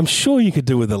I'm sure you could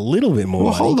do with a little bit more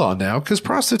Well, money. hold on now, because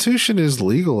prostitution is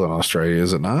legal in Australia,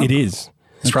 is it not? It is.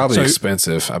 It's probably So-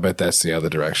 expensive. I bet that's the other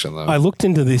direction, though. I looked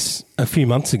into this a few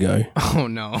months ago Oh,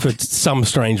 no. for some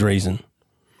strange reason.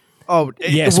 Oh,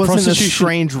 Yes, it wasn't a prostitution-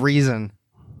 strange reason.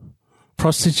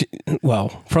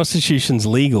 Prostitution's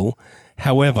legal.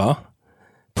 However,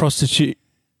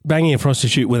 banging a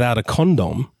prostitute without a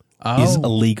condom is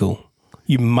illegal.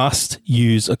 You must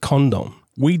use a condom.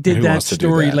 We did Who that wants to do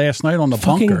story that? last night on the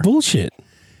Fucking bunker. bullshit.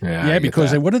 I Yeah, get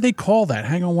because that. what do they call that?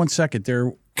 Hang on one second.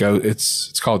 They're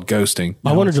It's called ghosting.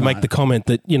 I wanted to it's make not. the comment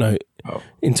that,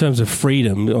 in terms of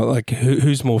freedom, like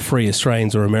who's more free,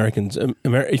 Australians or Americans?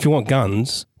 If you want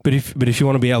guns, but if you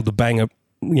want to be able to bang a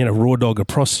raw dog a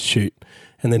prostitute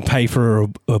and then pay for her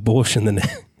abortion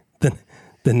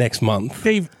the next month,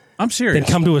 Dave. I'm serious.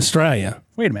 then come to Australia.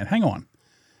 Wait a minute. Hang on.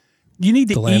 You need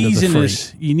to land of ease the in free.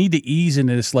 this. You need to ease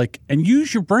into this, and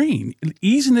use your brain.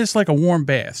 Ease in this like a warm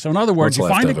bath. So, in other words, What's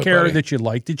you left find a of it, carer buddy? that you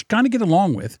like, that you kind of get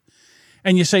along with,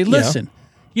 and you say, "Listen,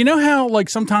 you know how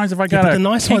sometimes if I got But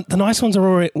the nice ones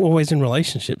are always in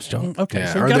relationships, John. okay,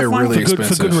 Yeah, so you or gotta they're find really one- For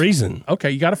expensive. good reason. okay,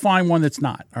 you got to find one that's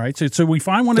not. All right, so we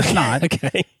find one that's not,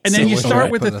 Okay. and then you So start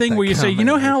let's with the put thing that where you say, you comment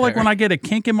know right how there. when I get a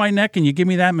kink in my neck and you give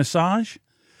me that massage,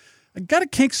 I got a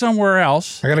kink somewhere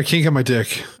else. I got a kink in my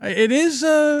dick. It is,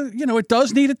 it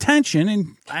does need attention,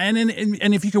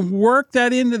 and if you can work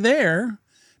that into there,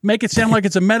 make it sound like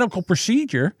it's a medical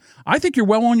procedure, I think you're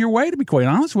well on your way. To be quite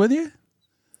honest with you,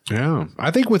 Yeah.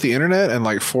 I think with the internet and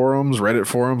like forums, Reddit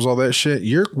forums, all that shit,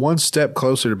 you're one step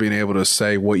closer to being able to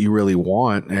say what you really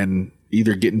want and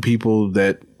either getting people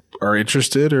that are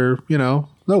interested or,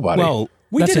 nobody. Well,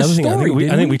 We that's did the a other thing. I story, think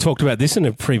didn't we? we talked about this in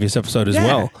a previous episode as Yeah.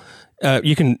 well.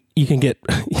 You can get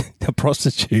a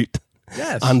prostitute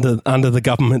yes, under the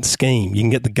government scheme. You can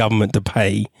get the government to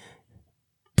pay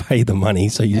the money,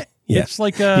 so it's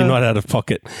like you're not out of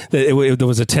pocket. There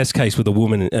was a test case with a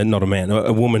woman, not a man,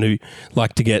 a woman who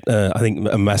liked to get I think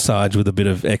a massage with a bit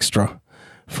of extra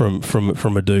from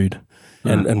a dude,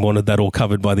 and wanted that all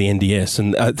covered by the NDS.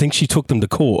 And I think she took them to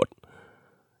court,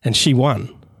 and she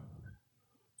won.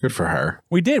 Good for her.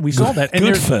 We did. We saw that. And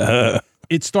Good for her.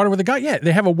 It started with a guy. Yeah,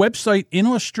 they have a website in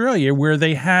Australia where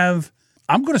they have,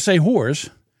 I'm going to say whores,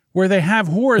 where they have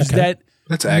whores that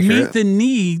That's accurate. meet the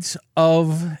needs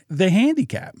of the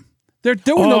handicap. They're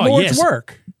doing the Lord's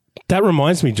work. That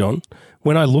reminds me, John,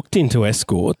 when I looked into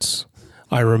escorts,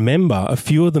 I remember a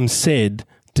few of them said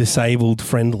disabled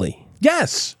friendly.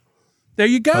 Yes. There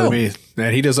you go. I mean,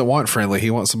 and he doesn't want friendly. He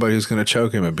wants somebody who's going to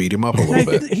choke him and beat him up a little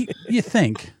bit. You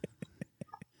think.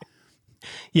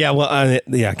 Yeah, well,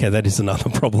 okay, that is another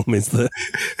problem. Is the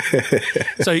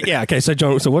so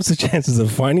John. So, what's the chances of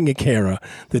finding a carer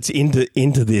that's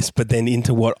into this, but then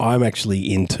into what I'm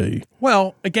actually into?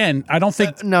 Well, again, I don't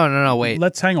think. No, wait.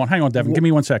 Let's hang on, Devin. Give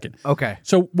me 1 second. Okay.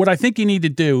 So, what I think you need to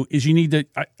do is you need to.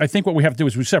 I think what we have to do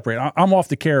is we separate. I'm off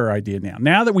the carer idea now.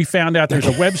 Now that we found out there's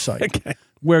a website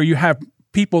where you have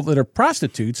people that are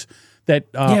prostitutes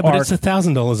that but it's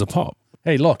 $1,000 a pop.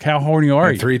 Hey, look, how horny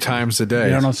are you? 3 times a day.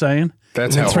 You know what I'm saying?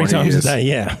 That's how 3 horny times he a is. day.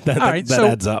 Yeah, that adds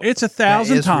up. It's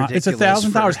 $1,000. It's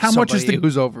 $1,000. How much is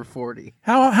who's over 40?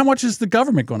 How much is the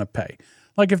government going to pay?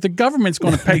 Like if the government's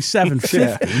going to pay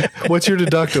 $750, What's your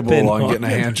deductible on getting a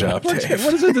hand job, what Dave?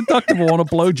 is a deductible on a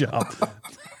blowjob?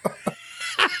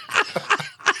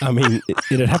 I mean,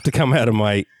 it'd have to come out of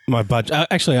my budget.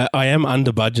 Actually, I am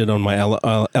under budget on my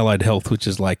allied health, which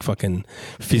is like fucking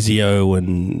physio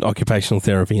and occupational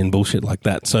therapy and bullshit like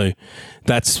that. So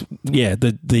that's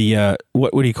the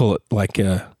what do you call it? Like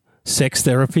sex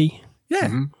therapy. Yeah.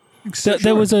 Mm-hmm.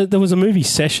 There was a movie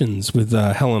Sessions with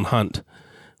Helen Hunt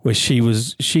where she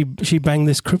banged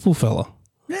this cripple fella.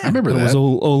 Yeah, I remember that. It was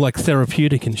all like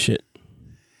therapeutic and shit.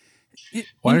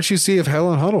 Why don't you see if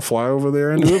Helen Hunt will fly over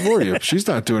there and do it for you? She's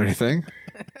not doing anything.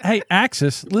 Hey,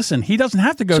 Axis, listen, he doesn't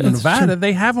have to go to Nevada.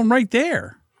 They have them right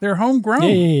there. They're homegrown.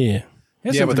 Yeah.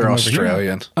 Yeah, but they're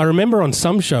Australian. I remember on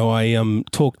some show I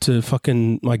talked to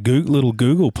fucking my little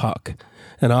Google puck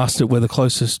and asked it where the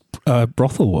closest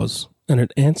brothel was, and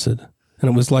it answered, and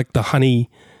it was like the honey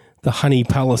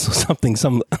palace or something,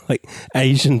 some like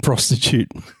Asian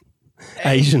prostitute,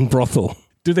 Asian brothel.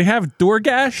 Do they have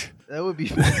DoorGash? That would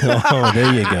be. Oh,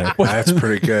 there you go. That's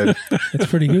pretty good. That's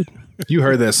pretty good. You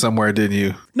heard that somewhere, didn't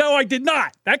you? No, I did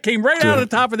not. That came right out of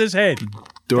the top of this head.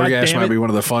 DoorGash might be one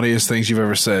of the funniest things you've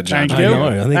ever said, John. Thank you. I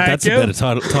know. I think that's a better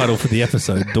title for the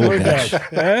episode. DoorGash.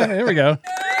 There we go.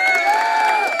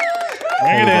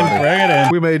 Bring it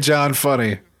in. We made John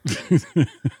funny.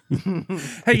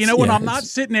 Hey, you know when I'm not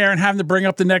sitting there and having to bring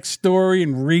up the next story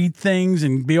and read things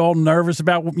and be all nervous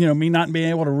about me not being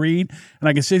able to read, and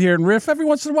I can sit here and riff every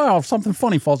once in a while if something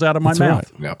funny falls out of my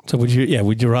mouth. Right. Yep. So would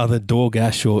you rather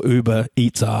DoorGash or Uber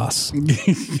Eats ass?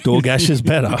 DoorGash is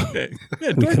better.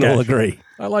 Yeah, We can all agree.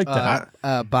 I like that.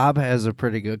 Bob has a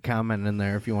pretty good comment in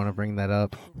there if you want to bring that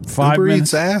up. 5 Uber minutes.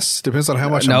 eats ass? Depends on how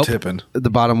much I'm Nope. tipping. The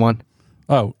bottom one.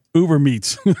 Oh, Uber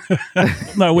Meats.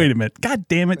 No, wait a minute. God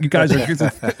damn it. You guys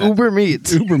are Uber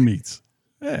Meats. Uber Meats.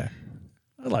 Yeah.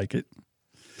 I like it.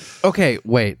 Okay,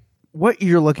 wait. What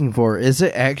you're looking for, is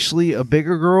it actually a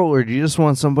bigger girl, or do you just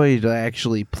want somebody to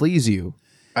actually please you?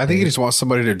 I think he just wants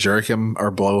somebody to jerk him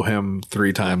or blow him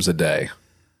 3 times a day.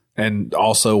 And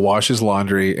also wash his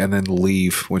laundry and then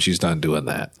leave when she's done doing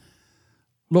that.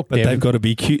 Look, But they've got to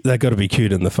be cute. They've got to be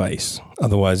cute in the face.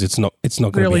 Otherwise, it's not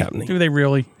going to really? be happening. Do they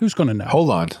really? Who's going to know? Hold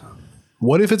on.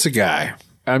 What if it's a guy?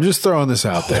 I'm just throwing this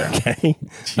out there. Okay,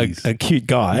 a cute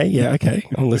guy. Yeah, okay.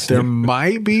 I'm There listening.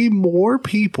 might be more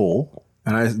people,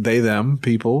 and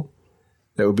people,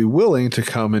 that would be willing to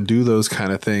come and do those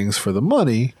kind of things for the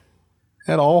money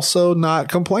and also not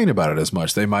complain about it as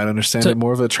much. They might understand it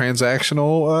more of a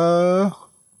transactional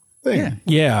thing.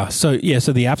 Yeah. So the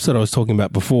apps that I was talking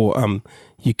about before,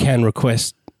 you can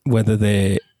request whether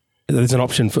there's an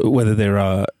option for whether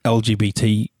they're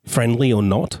LGBT friendly or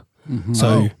not. Mm-hmm.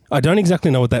 So I don't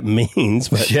exactly know what that means,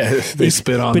 but they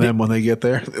spit on them when they get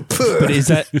there. But is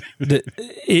that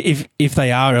if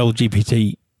they are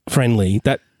LGBT friendly,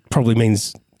 that probably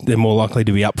means they're more likely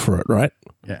to be up for it, right?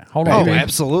 Yeah. Hold on. Oh,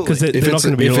 absolutely. Because they're not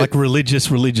going to be like religious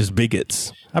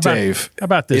bigots. Dave, how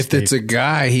about this? If it's a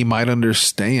guy, he might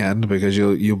understand because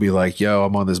you'll be like, "Yo,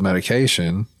 I'm on this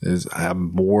medication.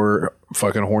 I'm more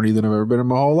fucking horny than I've ever been in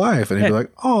my whole life," and he'd be like,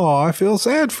 "Oh, I feel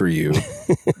sad for you,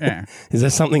 Yeah. Is there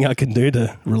something I can do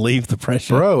to relieve the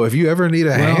pressure, bro. If you ever need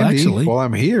a handy actually, while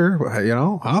I'm here,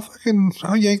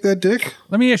 I'll yank that dick."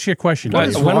 Let me ask you a question. One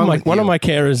of my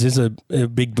carers is a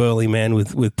big burly man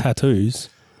with tattoos,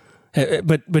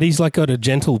 but he's like got a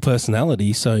gentle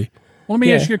personality, so. Well, let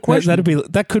me ask you a question.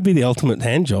 That could be the ultimate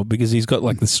hand job because he's got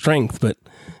like the strength, but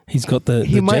he's got the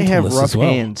He might have gentleness rough as well.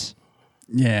 hands.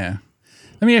 Yeah.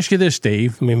 Let me ask you this,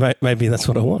 Dave. I mean, maybe that's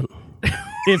what I want.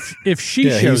 If she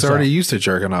Yeah, shows he's already up, used to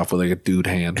jerking off with like a dude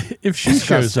hand. if she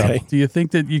shows Okay. up, do you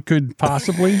think that you could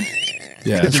possibly?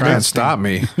 Yeah, try and stop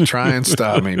me. Try and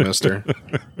stop me, mister.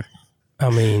 I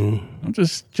mean, I'm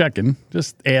just checking,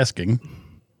 just asking.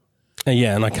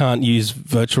 yeah, and I can't use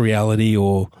virtual reality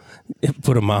or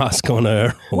put a mask on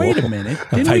her. Or Wait a minute.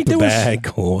 A Didn't we paper do a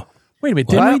bag or. Wait a minute.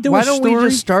 Didn't we do Why a don't story? we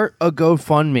just start a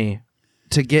GoFundMe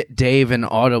to get Dave an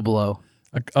auto blow?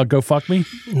 a go fuck me?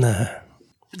 Nah.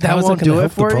 That How's won't gonna do it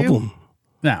help the for you? problem?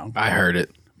 No. I heard it.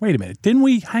 Wait a minute. Didn't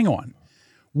we? Hang on.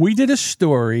 We did a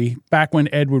story back when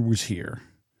Edward was here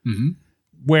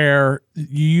where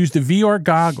you used the VR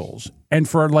goggles, and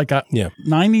for like a Yeah.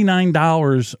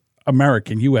 $99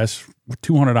 American, US,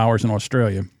 $200 in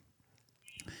Australia,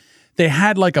 they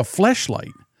had like a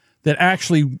fleshlight that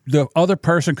actually the other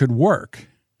person could work.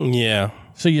 Yeah.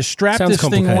 So you strap Sounds this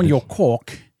thing on complicated. your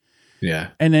cork, Yeah.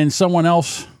 and then someone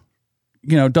else,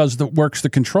 works the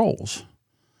controls.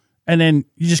 And then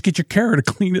you just get your carrot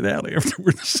to clean it out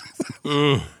afterwards.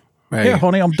 Hey, Here,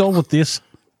 honey, I'm done with this.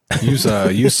 use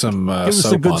some us a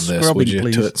soap good on this, scrubbing, would you,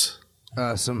 please. toots?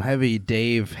 Some heavy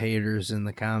Dave haters in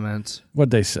the comments.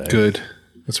 What'd they say? Good.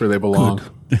 That's where they belong.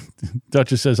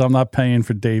 Duchess says, I'm not paying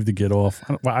for Dave to get off.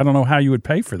 I don't know how you would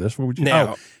pay for this. What would you?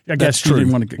 Now, I guess that's she true.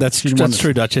 didn't want to. That's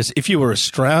true, Duchess. If you were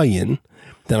Australian,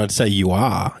 then I'd say you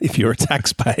are. If you're a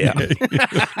taxpayer,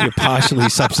 you're partially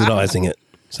subsidising it.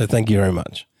 So thank you very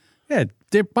much. Yeah,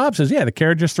 Bob says, the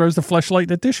carrot just throws the fleshlight in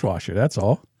the dishwasher. That's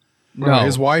all. No,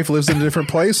 his wife lives in a different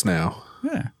place now.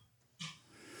 Yeah.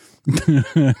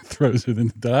 Throws it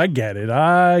in the. I get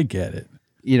it.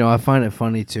 You know, I find it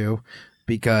funny too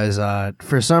because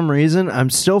for some reason I'm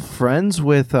still friends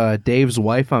with Dave's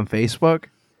wife on Facebook.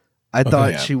 I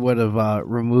thought yeah. she would have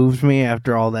removed me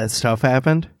after all that stuff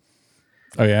happened.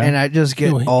 Oh yeah. And I just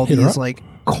get Yeah, all hit her these up. like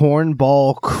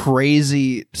cornball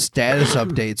crazy status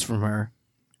updates from her.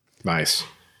 Nice.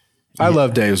 I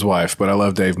love Dave's wife, but I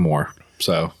love Dave more.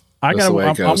 So I that's got. the way it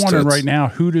I'm goes, wondering toots. right now,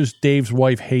 who does Dave's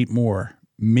wife hate more,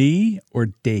 me or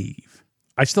Dave?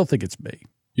 I still think it's me.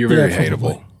 You're very Yeah, hateable.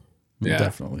 probably. Yeah.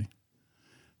 Definitely.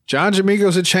 John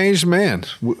Jamingo's a changed man.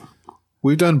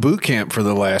 We've done boot camp for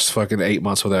the last fucking 8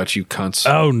 months without you cunts.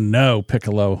 Oh no,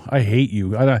 Piccolo! I hate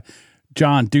you.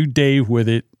 John, do Dave with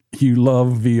it. You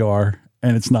love VR,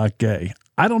 and it's not gay.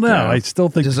 I don't know. Yeah. I still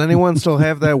think Does anyone still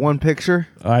have that one picture?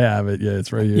 I have it. Yeah,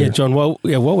 it's right here. Yeah, John. While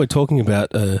we're talking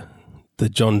about the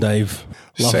John Dave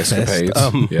love Sexcapades.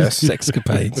 fest, Yes.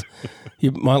 sexcapades,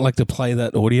 you might like to play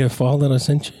that audio file that I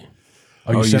sent you.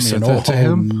 Oh, you Oh, sent you me an sent that to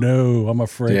him? No, I'm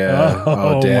afraid. Yeah.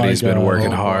 Oh, Daddy's my been God.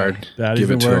 working hard. Daddy's Give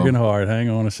been it to working him. hard. Hang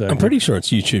on a second. I'm pretty sure it's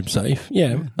YouTube safe.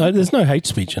 Yeah, there's no hate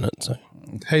speech in it. So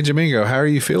Hey, Jamingo, how are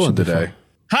you feeling today?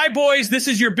 Hi, boys. This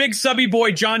is your big subby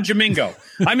boy, John Jamingo.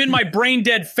 I'm in my brain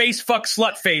dead face fuck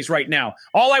slut phase right now.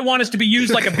 All I want is to be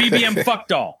used like a BBM fuck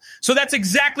doll. So that's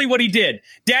exactly what he did.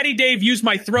 Daddy Dave used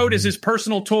my throat as his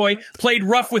personal toy, played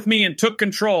rough with me, and took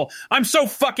control. I'm so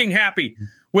fucking happy.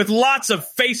 With lots of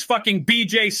face fucking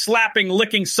BJ slapping,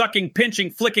 licking, sucking, pinching,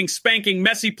 flicking, spanking,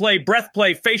 messy play, breath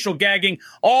play, facial gagging,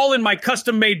 all in my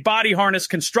custom made body harness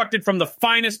constructed from the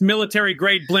finest military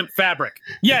grade blimp fabric.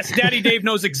 Yes, Daddy Dave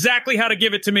knows exactly how to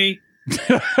give it to me.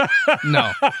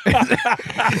 No.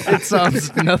 It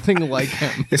sounds nothing like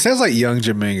him. It sounds like young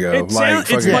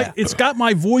Jamingo. It's got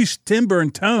my voice timbre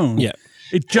and tone. Yeah.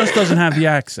 It just doesn't have the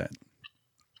accent.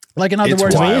 Like in other It's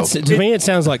words, wild. to me, it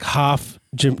sounds like half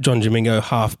John Jamingo,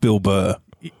 half Bill Burr.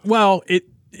 well, it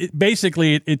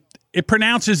basically it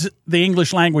pronounces the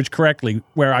English language correctly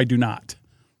where I do not.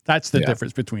 That's the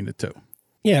difference between the two.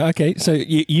 Yeah. Okay. So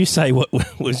you say what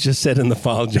was just said in the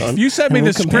file, John. If you send me and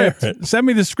the we'll compare script, it. send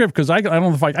me the script because I don't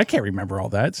know if I can't remember all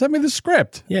that. Send me the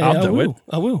script. Yeah, I'll I do will. it.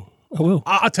 I will.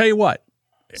 I'll tell you what,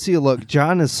 See, look,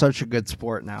 John is such a good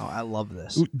sport now. I love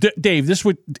this. Dave. This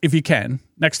would, if you can,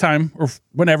 next time or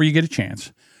whenever you get a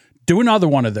chance, do another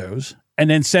one of those and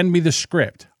then send me the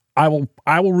script. I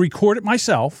will record it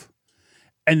myself,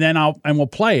 and then we'll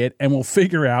play it and we'll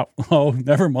figure out. Oh,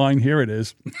 never mind. Here it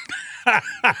is.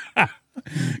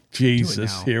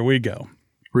 Jesus, here we go.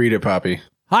 Read it, Poppy.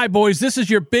 Hi, boys. This is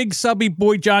your big subby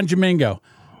boy, John Jamingo.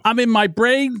 I'm in my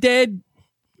brain dead.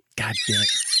 God damn it.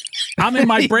 I'm in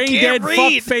my brain dead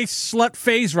fuck face slut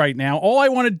phase right now. All I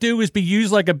want to do is be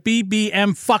used like a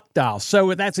BBM fuck doll.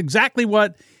 So that's exactly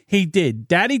what he did.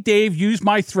 Daddy Dave used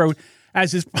my throat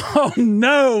as his. Oh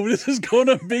no, this is going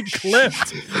to be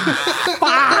clipped.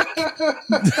 Fuck.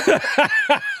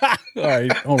 All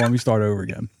right, hold on. Let me start over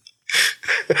again.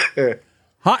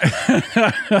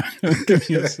 Hi. Give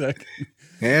me a second.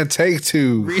 And take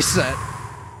two. Reset.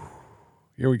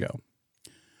 Here we go.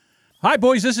 Hi,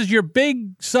 boys. This is your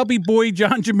big subby boy,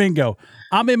 John Jamingo.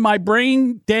 I'm in my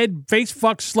brain dead face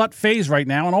fuck slut phase right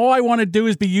now, and all I want to do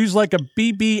is be used like a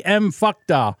BBM fuck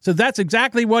doll. So that's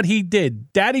exactly what he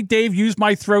did. Daddy Dave used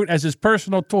my throat as his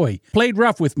personal toy, played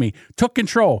rough with me, took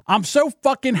control. I'm so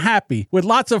fucking happy with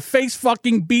lots of face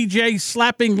fucking BJ,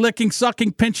 slapping, licking,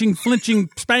 sucking, pinching, flinching,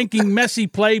 spanking, messy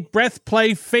play, breath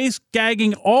play, face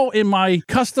gagging, all in my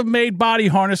custom-made body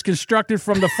harness constructed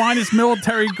from the finest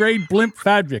military-grade blimp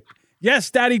fabric.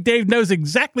 Yes, Daddy Dave knows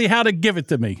exactly how to give it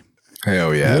to me.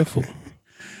 Hell yeah. Beautiful.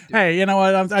 Hey, you know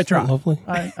what? I tried. Lovely.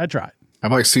 I tried.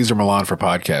 I'm like Caesar Milan for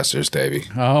podcasters, Davey.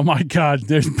 Oh, my God.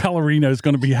 There's Pellerino's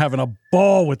going to be having a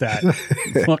ball with that.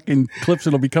 Fucking clips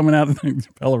that'll be coming out of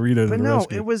Pellerino. But no,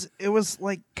 it was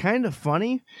like kind of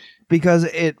funny because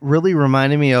it really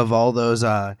reminded me of all those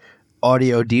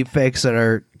audio deepfakes that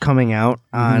are coming out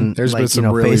on There's like, been some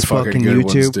really Facebook fucking and good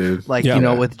YouTube. ones, dude. Like,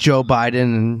 Yeah. with Joe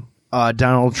Biden and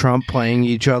Donald Trump playing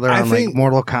each other on like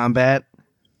Mortal Kombat.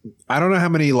 I don't know how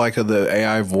many like of the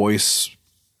AI voice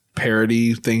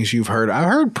parody things you've heard. I've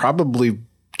heard probably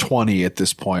 20 at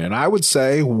this point, and I would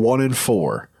say 1 in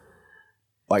 4.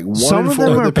 Like 1 Some in of 4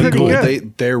 them of the are pretty people,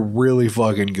 good. they're really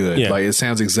fucking good. Yeah. Like it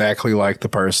sounds exactly like the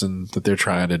person that they're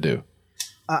trying to do.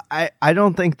 I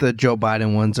don't think the Joe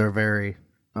Biden ones are very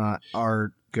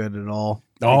are good at all.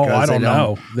 Oh, because I don't they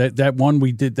know. That one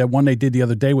we did, that one they did the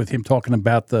other day with him talking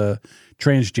about the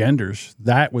transgenders.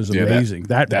 That was Yeah, amazing.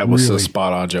 That was really, so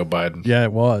spot on, Joe Biden. Yeah,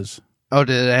 it was. Oh,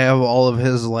 did it have all of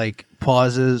his like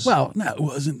pauses? Well, no, it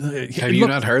wasn't. Have you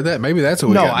not heard that? Maybe that's what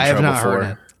we No, got in I have trouble not for.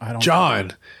 heard it. I don't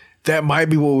John, that might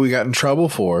be what we got in trouble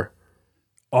for.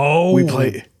 Oh, We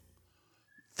play.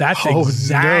 that's Oh, no,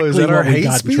 exactly is that what our we hate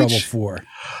got in trouble speech? for.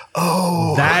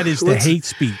 Oh, That is the let's- hate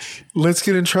speech. Let's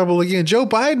get in trouble again. Joe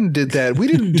Biden did that. We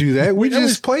didn't do that. We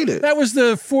just played it. That was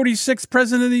the 46th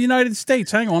president of the United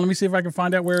States. Hang on, let me see if I can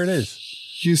find out where it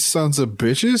is. You sons of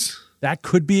bitches. That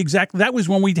could be exactly. That was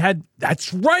when we had.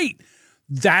 That's right.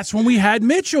 That's when we had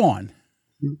Mitch on.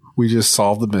 We just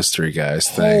solved the mystery, guys.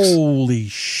 Thanks. Holy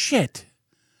shit.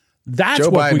 That's Joe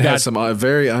what Biden we got. had some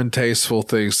very untasteful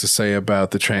things to say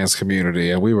about the trans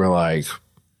community, and we were like,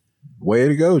 way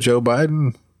to go, Joe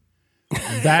Biden.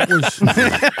 That was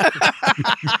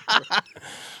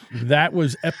that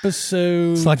was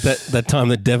episode. It's like that time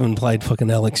that Devon played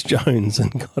fucking Alex Jones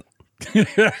and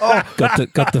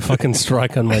got the fucking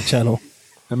strike on my channel.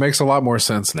 It makes a lot more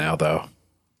sense now, though.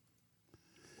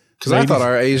 Because I thought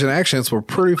our Asian accents were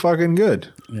pretty fucking good.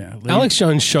 Yeah, Alex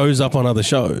Jones shows up on other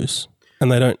shows,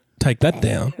 and they don't take that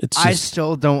down. It's just, I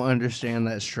still don't understand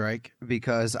that strike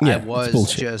because Yeah, I it's was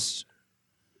bullshit.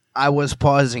 I was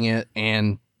pausing it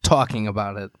and talking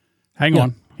about it. Hang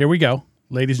on. Here we go,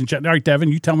 ladies and gentlemen. All right, Devin,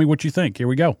 you tell me what you think. Here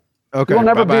we go. Okay. You will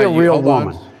never be Bye-bye, a you. real Hold on.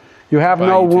 woman. You have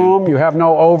no womb, you have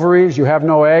no ovaries, you have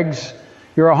no eggs.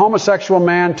 You're a homosexual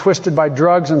man twisted by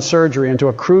drugs and surgery into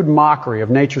a crude mockery of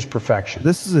nature's perfection.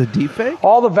 This is a deepfake?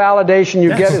 All the validation you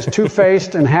get is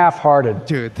two-faced and half-hearted.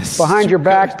 Dude, this Behind is your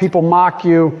back, people mock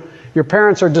you. Your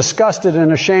parents are disgusted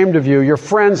and ashamed of you. Your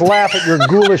friends laugh at your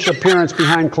ghoulish appearance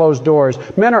behind closed doors.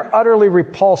 Men are utterly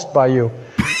repulsed by you.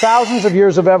 Thousands of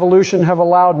years of evolution have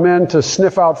allowed men to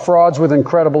sniff out frauds with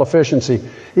incredible efficiency.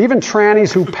 Even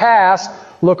trannies who pass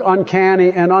look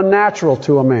uncanny and unnatural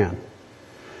to a man.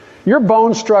 Your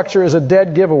bone structure is a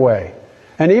dead giveaway.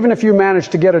 And even if you manage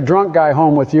to get a drunk guy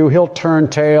home with you, he'll turn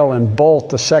tail and bolt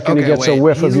the second he Okay, gets wait. a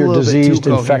whiff He's of a your little bit too diseased,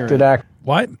 infected coherent. act.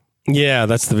 What? yeah,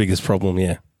 that's the biggest problem.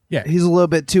 Yeah, Yeah, He's a little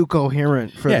bit too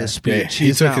coherent for Yeah. this Yeah, speech. he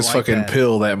He's took not his like fucking that.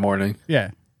 pill that morning. yeah.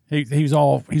 He's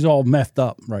all methed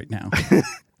up right now.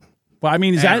 Well, I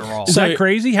mean, is Adderall. that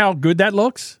crazy? How good that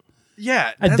looks?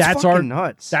 Yeah, And that's our fucking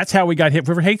nuts. That's how we got hit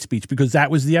for hate speech, because that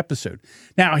was the episode.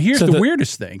 Now, here's So the the-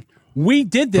 weirdest thing. We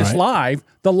did this Right. live.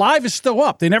 The live is still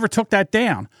up. They never took that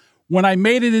down. When I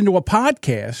made it into a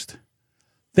podcast,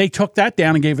 they took that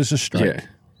down and gave us a strike, Yeah.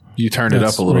 You turned it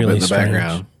That's up a little really bit in the strange.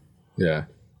 background. Yeah.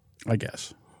 I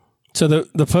guess. So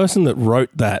the person that wrote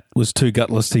that was too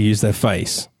gutless to use their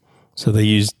face, so they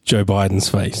used Joe Biden's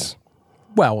face.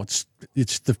 Well, it's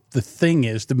the thing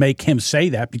is to make him say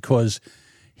that because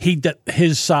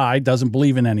his side doesn't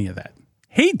believe in any of that.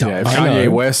 He does. Yeah, if I Kanye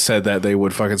know. West said that, they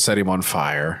would fucking set him on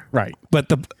fire. Right. But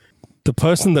the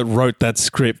person that wrote that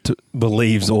script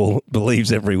believes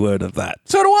every word of that.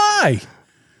 So do I.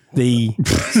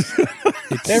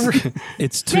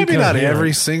 It's too Maybe not coherent.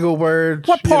 every single word.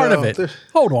 What you part know, of it? there-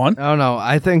 Hold on. I don't know.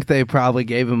 I think they probably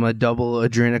gave him a double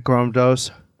adrenochrome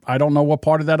dose. I don't know what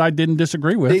part of that I didn't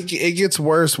disagree with. It gets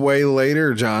worse way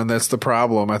later, John. That's the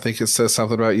problem. I think it says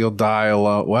something about you'll die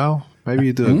alone. Well, maybe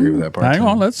you do agree with that part. Hang too.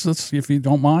 on. Let's if you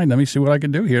don't mind, let me see what I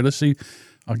can do here. Let's see.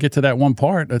 I'll get to that one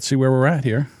part. Let's see where we're at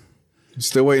here.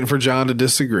 Still waiting for John to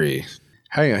disagree.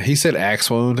 Hang on. He said axe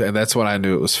wound, and that's when I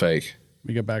knew it was fake.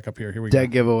 We get back up here. Here we Dead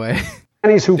go. giveaway.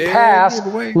 Uncannies who pass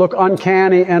look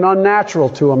uncanny and unnatural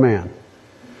to a man.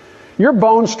 Your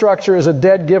bone structure is a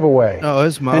dead giveaway. Oh,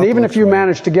 his mouth and even looks if you right.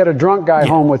 manage to get a drunk guy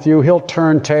home with you, he'll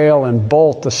turn tail and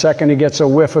bolt the second he gets a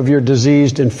whiff of your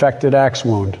diseased, infected axe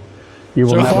wound. You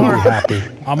will So never far- be happy.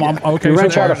 I'm okay. You so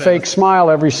wrench far- out a fake smile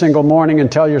every single morning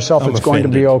and tell yourself I'm it's going to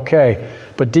be okay.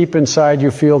 But deep inside, you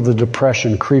feel the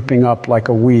depression creeping up like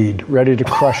a weed, ready to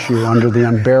crush you under the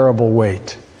unbearable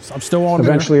weight. I'm still on.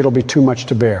 Eventually, it'll be too much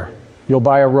to bear. You'll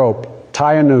buy a rope,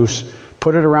 tie a noose,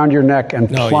 put it around your neck, and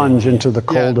plunge into the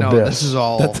cold abyss. This is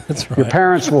all. That's right. Your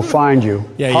parents will find you,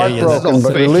 heartbroken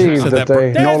but fake. relieved So that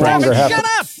that- they no longer have Shut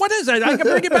up! What is that? I can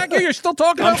bring it back here. You're still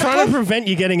talking I'm about trying to prevent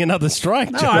you getting another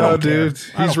strike, John. I No, don't care. dude.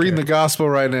 He's reading the gospel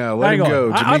right now. Let Hang him on.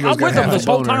 go. I'm Jamingo's with got him half this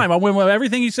a whole boner. time. I'm with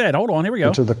everything he said. Hold on. Here we go.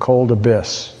 into the cold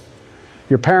abyss.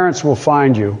 Your parents will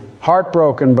find you,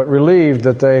 heartbroken but relieved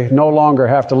that they no longer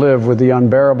have to live with the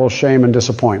unbearable shame and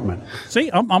disappointment.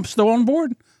 See, I'm still on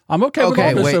board. I'm okay with all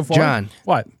Okay, this wait, so far. John.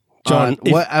 What? John,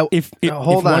 if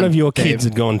hold one on, of your Dave. kids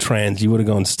had gone trans, you would have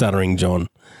gone stuttering John.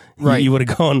 Right. You would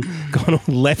have gone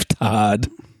left hard.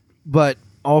 But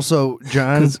also,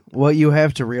 John, what you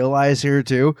have to realize here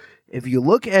too, if you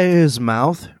look at his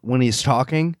mouth when he's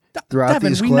talking throughout Devin,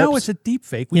 these we clips, know it's a deep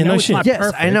fake. We Yeah, know no it's shit. not yes,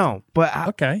 perfect. I know, but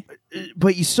Okay.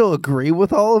 but you still agree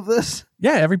with all of this?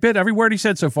 Yeah, every word he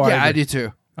said so far. Yeah, I agree. do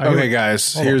too. Okay,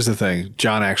 guys, here's the thing.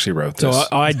 John actually wrote So this.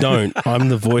 I don't. I'm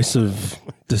the voice of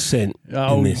dissent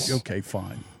Oh, in this. okay,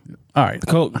 fine. All right.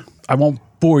 Cool. I won't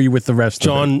bore you with the rest of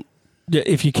it. John,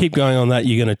 if you keep going on that,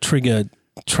 you're going to trigger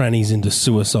trannies into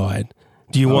suicide.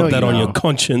 Do you want no, that you on your won't.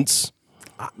 conscience?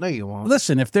 No, you won't.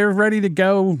 Listen, if they're ready to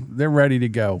go, they're ready to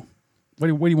go. What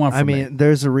do you want from I me? mean,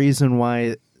 there's a reason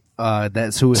why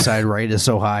that suicide rate is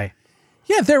so high.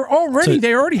 Yeah,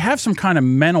 they already have some kind of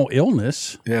mental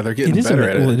illness. Yeah, they're It getting is, better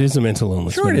at it. it is a mental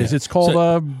illness. Sure it but is. yeah. It's called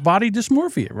So- body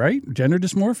dysmorphia, right? Gender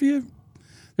dysmorphia.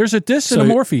 There's a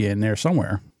dysmorphia in there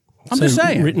somewhere. I'm just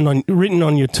saying. Written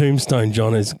on your tombstone,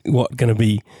 John, is what going to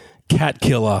be cat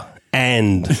killer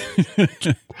and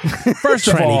First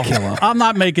of tranny all, killer. I'm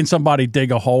not making somebody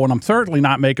dig a hole, and I'm certainly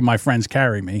not making my friends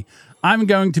carry me. I'm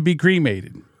going to be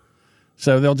cremated.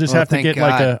 So they'll just have to thank get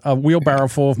God. like a wheelbarrow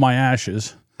full of my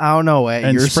ashes. I don't know. At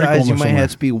And your sprinkle size, you them might somewhere.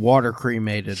 have to be water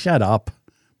cremated. Shut up.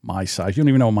 My size. You don't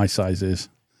even know what my size is.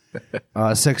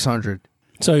 600.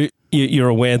 So you're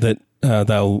aware that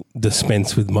they'll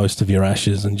dispense with most of your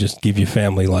ashes and just give your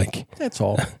family like That's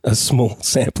all. a small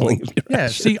sampling of your Yeah.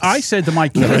 ashes. See, I said to my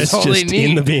The kids, rest all they just in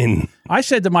need. the bin. I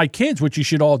said to my kids, what you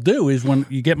should all do is when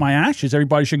you get my ashes,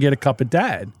 everybody should get a cup of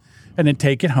dad and then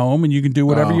take it home and you can do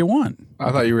whatever you want.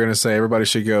 I thought you were going to say everybody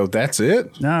should go, that's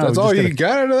it? No, That's just all you gonna-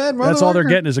 got out of that, That's all they're motherfucker?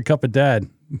 getting is a cup of dad.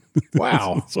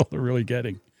 Wow. That's all they're really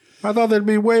getting. I thought there'd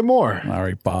be way more. All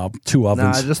right, Bob. 2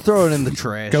 ovens. Nah, just throw it in the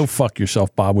trash. Go fuck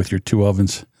yourself, Bob, with your 2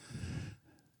 ovens.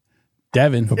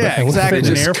 Devin. Yeah, They exactly.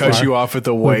 just cut you off at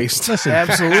the waist. Listen,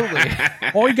 Absolutely.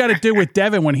 all you got to do with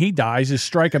Devin when he dies is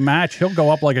strike a match. He'll go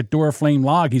up like a door flame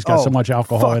log. He's got so much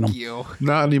alcohol in him. You.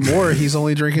 Not anymore. He's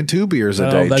only drinking 2 beers a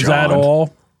Oh, day, that's John. that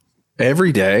all?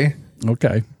 Every day.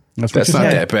 Okay. That's what That's you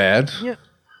not said. that bad.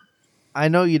 I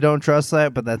know you don't trust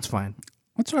that, but that's fine.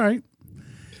 That's all right.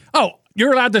 Oh,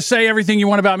 you're allowed to say everything you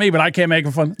want about me, but I can't make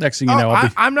fun. Next thing you know,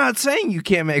 I'm not saying you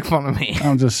can't make fun of me.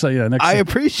 I'll just say, yeah, next I thing.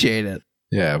 appreciate it.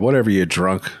 Yeah, whatever, you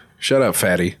drunk. Shut up,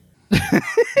 fatty.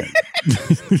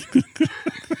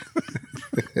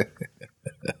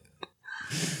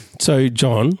 So,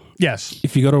 John, Yes.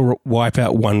 if you got to wipe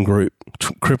out one group,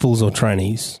 cripples or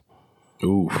trannies,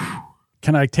 Ooh.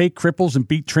 Can I take cripples and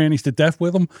beat trannies to death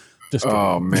with them? Just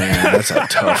Oh, man, that's a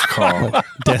tough call.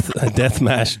 death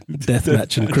match,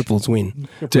 and cripples win.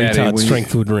 Daddy, Retard when you-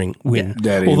 strength would ring. Win.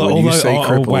 Daddy, when you say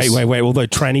cripples- wait. Although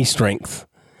tranny strength,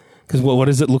 because what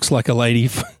is it? Looks like a lady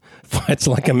fights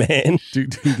like a man.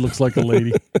 dude looks like a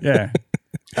lady. Yeah.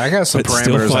 I got some But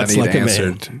still parameters I fights need like a man.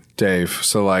 answered, Dave.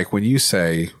 So, like, when you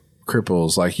say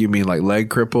cripples, like, you mean like leg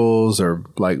cripples or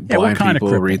like Yeah, what blind kind of people,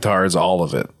 cripple? retards, all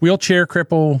of it? Wheelchair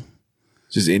cripple.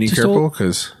 Just any Just cripple? all-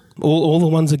 Because All the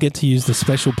ones that get to use the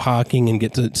special parking and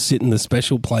get to sit in the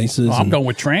special places. Well, I'm and going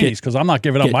with trannies because I'm not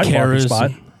giving up get my parking carers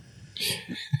spot.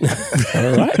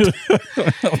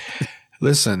 All right.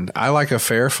 listen, I like a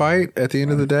fair fight at the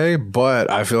end of the day, but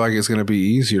I feel like it's going to be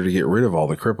easier to get rid of all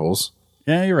the cripples.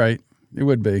 Yeah, you're right. It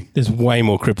would be. There's way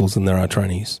more cripples than there are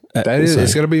trannies. That is, So-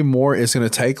 it's going to be more. It's going to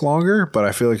take longer, but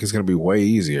I feel like it's going to be way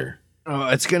easier. Oh,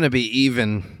 it's going to be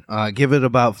even. Give it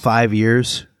about 5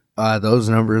 years. Those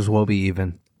numbers will be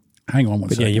even. Hang on one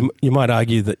But yeah, second. you might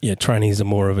argue that trannies are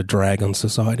more of a drag on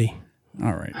society.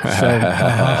 All right.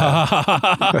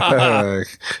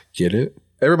 So Get it?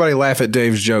 Everybody laugh at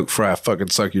Dave's joke before I fucking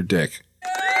suck your dick.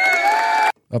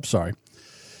 I'm sorry.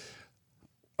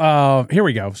 Here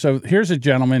we go. So here's a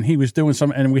gentleman. He was doing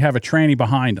some, and we have a tranny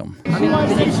behind him.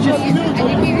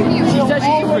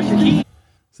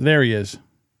 So there he is.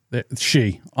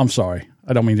 She. I'm sorry.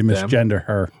 I don't mean to misgender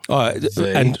her.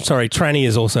 And sorry, tranny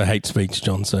is also hate speech,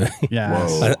 John. So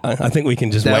yeah, I think we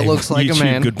can just That wave looks like a YouTube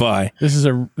man. goodbye. This is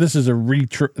a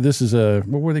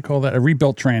what would they call that? A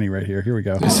rebuilt tranny right here. Here we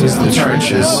go. This is the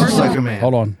trenches. Looks like a man.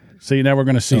 Hold on. See, now we're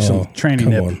going to see some tranny come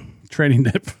nip. on. Tranny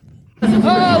nip.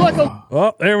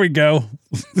 Oh, there we go.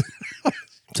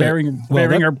 Bearing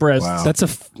her breast. Wow. That's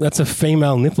a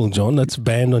female nipple, John. That's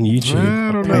banned on YouTube.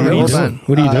 I don't know. What are you doing?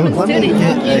 What are you doing? Let me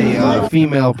get a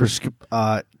female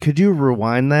could you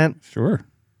rewind that? Sure.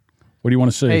 What do you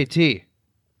want to see? Hey, T.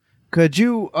 Could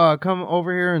you come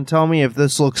over here and tell me if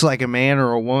this looks like a man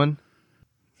or a woman?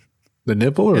 The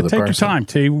nipple or the take person? your time,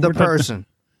 T. The person.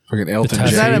 Fucking Elton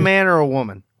Is that a John. man or a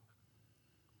woman?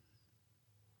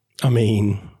 I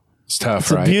mean, It's tough,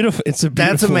 it's right? It's a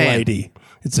That's a beautiful man. lady.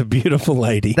 It's a beautiful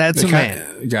lady. That's a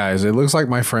man. Guys, it looks like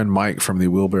my friend Mike from the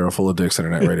Wheelbarrow Full of Dicks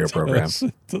Internet Radio program.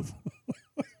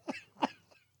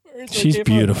 She's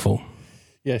beautiful.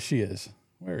 Yeah, she is.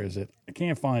 Where is it? I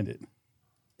can't find it.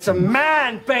 It's a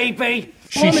man, baby.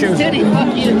 She shows. Here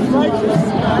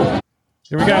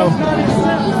we go.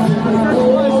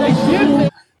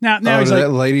 Now he's Did like, that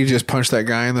lady just punched that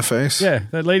guy in the face? yeah,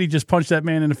 that lady just punched that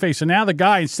man in the face. So now the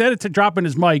guy, instead of dropping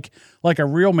his mic like a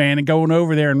real man and going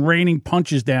over there and raining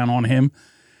punches down on him,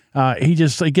 he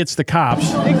gets the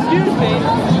cops.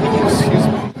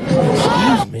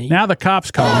 Excuse me. Now the cops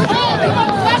come.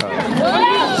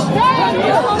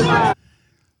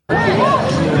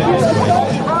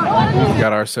 We've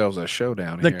got ourselves a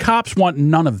showdown The here. cops want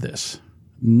none of this.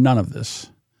 None of this.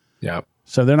 Yep.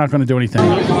 So they're not going to do anything.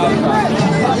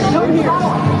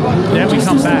 Then we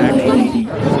come back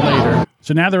later.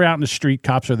 So now they're out in the street.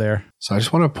 Cops are there. So I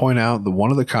just want to point out that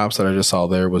one of the cops that I just saw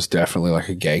there was definitely like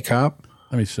a gay cop.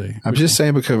 Let me see. I'm just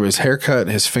saying because of his haircut,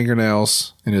 his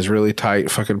fingernails, and his really tight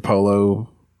fucking polo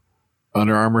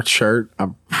Under Armour shirt.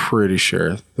 I'm pretty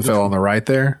sure the fellow on the right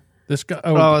there. This guy.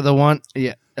 Oh, the one.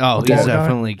 Yeah. Oh, he's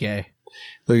definitely gay.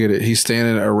 Look at it. He's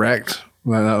standing erect.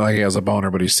 Well, not like he has a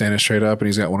boner, but he's standing straight up and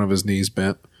he's got one of his knees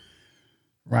bent.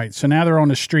 Right. So now they're on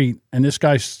the street, and this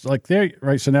guy's like there.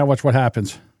 Right. So now watch what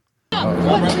happens. He's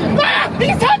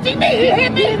touching me. He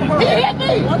hit me. He hit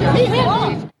me. He hit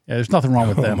me. Yeah, there's nothing wrong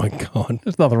with Oh them. my god!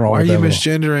 There's nothing wrong Why are with you them.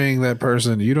 misgendering that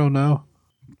person? You don't know?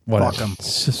 Whatever.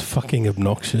 It's just fucking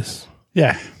obnoxious.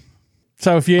 Yeah.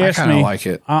 So if you I ask kinda me, like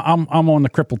it. I'm on the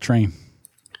cripple train.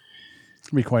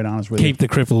 To be quite honest with Keep the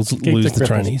cripples, lose the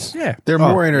cripples. trannies. Yeah. They're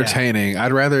more entertaining.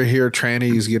 I'd rather hear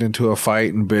trannies get into a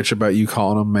fight and bitch about you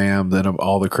calling them ma'am than of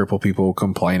all the crippled people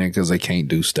complaining because they can't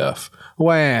do stuff.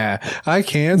 Wow, I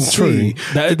can't see.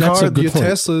 That's a good point.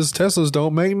 Teslas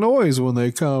don't make noise when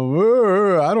they come.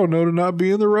 I don't know to not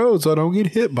be in the road so I don't get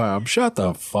hit by them. Shut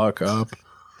the fuck up.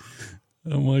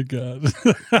 Oh my god.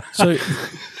 So,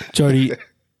 Jody,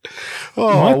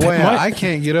 Oh, My- wow, my- I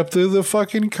can't get up through the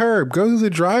fucking curb. Go through the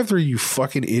drive-thru, you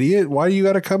fucking idiot. Why do you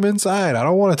got to come inside? I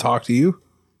don't want to talk to you.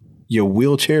 You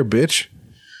wheelchair bitch.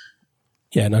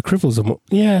 yeah, no, cripples are.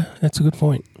 Yeah, that's a good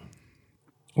point.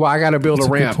 Well, I got to build That's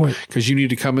a a good ramp point. because you need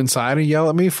to come inside and yell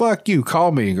at me. Fuck you.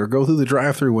 Call me or go through the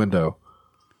drive-thru window.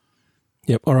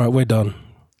 Yep. All right, we're done.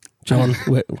 John,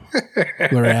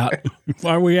 we're out.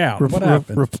 Why are we out? What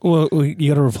happened? Well, you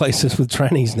got to replace this with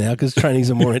trannies now because trannies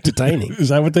are more entertaining. Is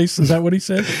that what he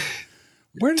said?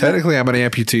 Where did Technically, I'm an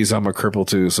amputee, so I'm a cripple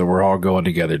too. So we're all going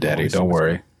together, Daddy. Don't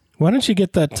worry. Why don't you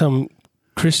get that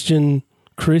Christian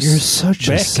Chris? You're such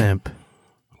a Beck? simp.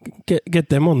 Get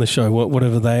them on the show.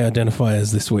 Whatever they identify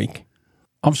as this week.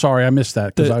 I'm sorry, I missed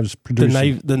that because I was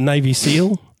producing. The Navy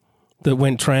SEAL that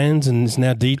went trans and is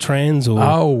now detrans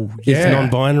or yeah. is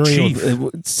non-binary Chief.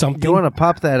 or something. You want to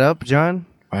pop that up, John?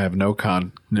 I have no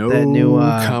That new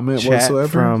comment chat whatsoever.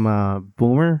 from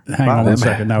Boomer. Hang on one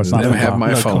second. No, it's not. Them the have phone. my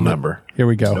No phone comment. number. Here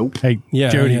we go. Nope. Hey, Yeah,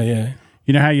 Jody. yeah.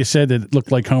 You know how you said that it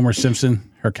looked like Homer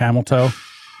Simpson, her camel toe?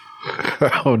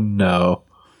 Oh no.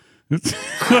 There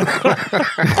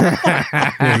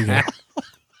you go.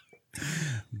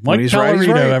 Mike he's right, he's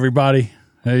Pellerito, right. everybody.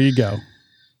 There you go.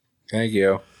 Thank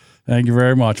you. Thank you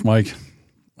very much, Mike.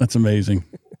 That's amazing.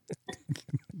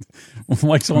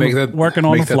 Mike's working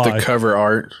on the fly. Make that the cover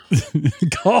art.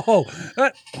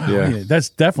 Yeah, that's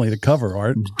definitely the cover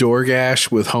art.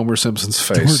 DoorGash with Homer Simpson's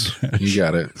face. DoorGash. You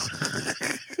got it.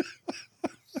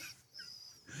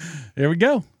 There we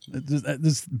go.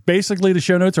 This basically the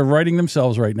show notes are writing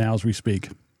themselves right now as we speak.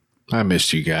 I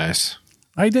missed you guys.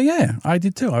 I did, yeah, I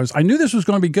did too. I knew this was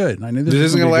going to be good. I knew this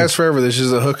isn't going going to to last forever. This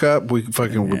is a hookup. We're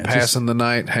passing the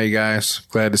night. Hey guys,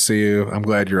 glad to see you. I'm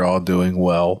glad you're all doing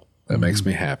well. That makes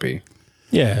me happy.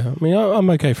 Yeah, I mean, I'm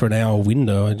okay for an hour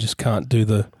window. I just can't do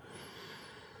the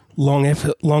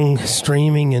long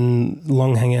streaming and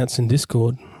long hangouts in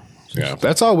Discord. Yeah,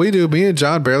 that's all we do. Me and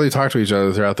John barely talk to each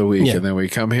other throughout the week, Yeah. and then we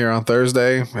come here on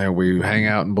Thursday and we hang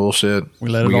out and bullshit. We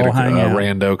let it all hang out.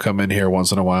 Rando come in here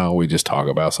once in a while. We just talk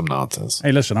about some nonsense.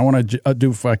 Hey, listen, I want to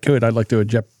do, if I could, I'd like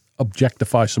to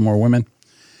objectify some more women.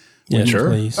 Yeah, sure.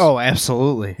 Please. Oh,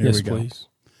 absolutely. Here yes, we go. please.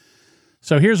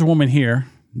 So here's a woman here.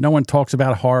 No one talks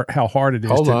about how hard it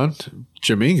is. Hold on.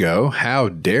 Jamingo, how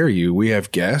dare you? We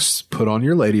have guests. Put on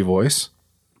your lady voice.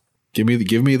 Give me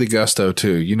the gusto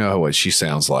too. You know what she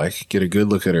sounds like. Get a good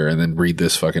look at her and then read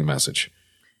this fucking message.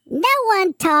 No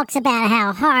one talks about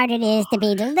how hard it is to be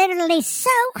literally so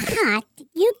hot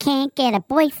you can't get a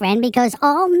boyfriend because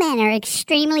all men are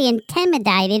extremely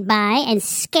intimidated by and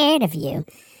scared of you.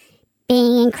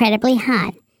 Being incredibly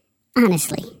hot,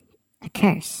 honestly, a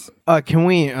curse. Can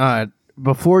we,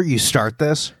 before you start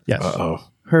this? Yes. Uh-oh.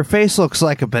 Her face looks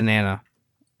like a banana.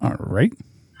 All right.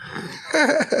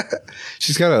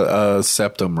 She's got a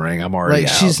septum ring. I'm already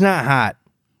out. She's not hot.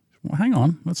 Well, hang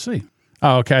on. Let's see.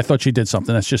 Oh, okay. I thought she did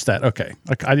something. That's just that. Okay.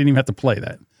 I didn't even have to play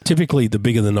that. Typically, the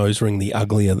bigger the nose ring, the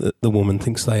uglier the woman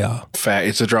thinks they are. Fat.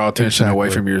 It's to draw attention away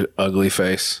from your ugly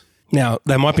face. Now,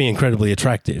 they might be incredibly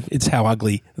attractive. It's how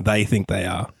ugly they think they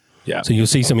are. Yeah. So you'll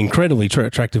see some incredibly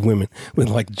attractive women with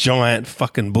like giant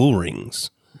fucking bull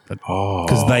rings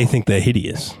because they think they're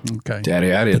hideous. Okay.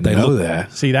 Daddy, I didn't know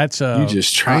that. See, that's... you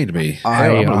just trained me.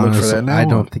 I'm going to look for that now. I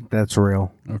don't think that's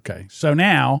real. Okay. So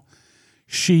now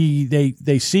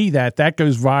they see that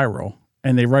goes viral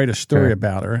and they write a story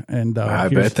about her. And I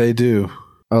bet they do.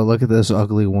 Oh, look at this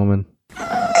ugly woman.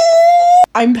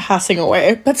 I'm passing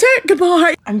away. That's it.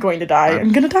 Goodbye. I'm going to die.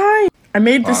 I'm going to die. I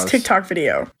made this TikTok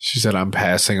video. She said, I'm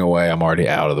passing away. I'm already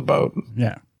out of the boat.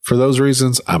 Yeah. For those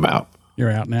reasons, I'm out.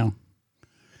 You're out now.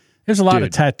 There's a lot of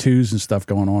tattoos and stuff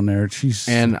going on there.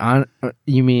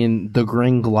 You mean the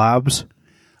green globs?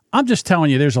 I'm just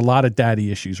telling you, there's a lot of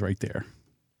daddy issues right there.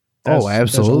 Absolutely.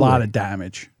 There's a lot of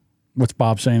damage. What's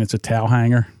Bob saying? It's a towel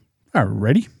hanger. All right,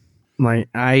 ready? Like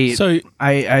I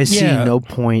see no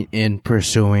point in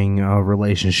pursuing a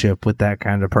relationship with that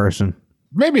kind of person.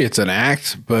 Maybe it's an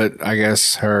act, but I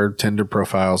guess her Tinder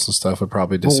profiles and stuff would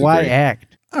probably disagree. Why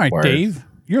act? All right, Word. Dave,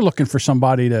 you're looking for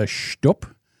somebody to shtup.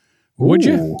 Would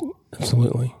you?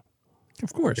 Absolutely.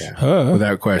 Of course.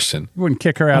 Without question. You wouldn't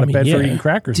kick her out of bed for eating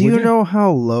crackers, Do would you know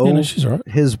how low she's right.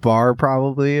 his bar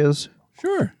probably is?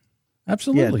 Sure.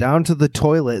 Absolutely. Yeah, down to the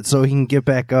toilet so he can get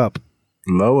back up.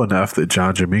 Low enough that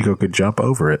John Jamingo could jump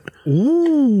over it.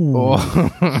 Ooh. Well,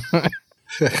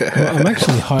 I'm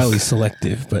actually highly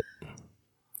selective, but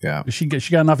yeah. She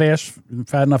got enough ass,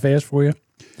 fat enough ass for you?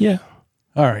 Yeah.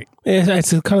 All right.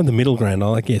 It's kind of the middle ground. I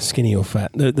like skinny or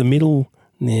fat. The middle,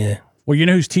 yeah. Well, you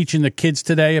know who's teaching the kids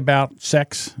today about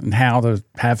sex and how to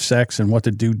have sex and what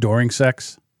to do during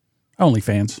sex?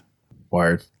 OnlyFans.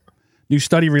 Word. New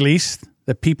study released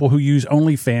that people who use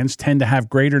OnlyFans tend to have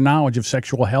greater knowledge of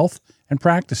sexual health and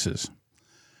practices.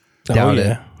 Doubt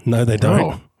it. No, they don't.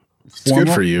 Oh, it's good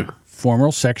for you.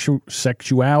 Formal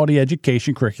sexuality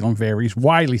education curriculum varies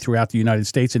widely throughout the United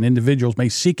States, and individuals may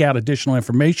seek out additional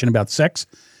information about sex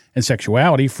and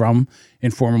sexuality from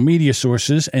informal media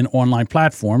sources and online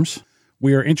platforms.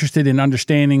 We are interested in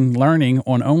understanding learning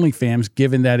on OnlyFans,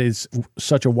 given that it's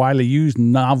such a widely used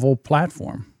novel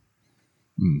platform.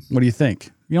 What do you think?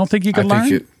 You don't think you could learn?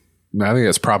 I think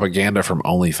it's propaganda from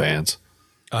OnlyFans.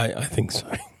 I think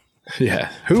so.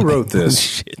 Yeah. Who wrote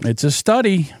this? It's a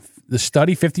study. The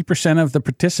study, 50% of the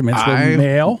participants were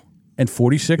male and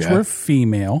 46 were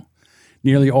female.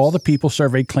 Nearly all the people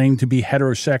surveyed claimed to be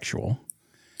heterosexual.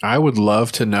 I would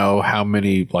love to know how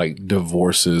many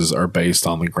divorces are based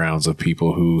on the grounds of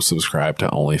people who subscribe to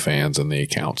OnlyFans and the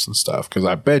accounts and stuff. Because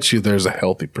I bet you there's a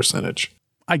healthy percentage.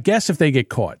 I guess if they get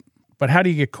caught. But how do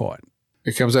you get caught?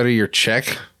 It comes out of your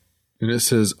check. And it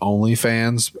says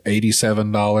OnlyFans,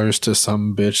 $87 to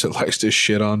some bitch that likes to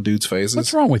shit on dudes' faces.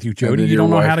 What's wrong with you, Jody? You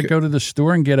don't know how to go to the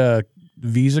store and get a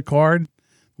Visa card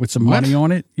with some money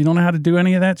on it? You don't know how to do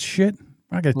any of that shit?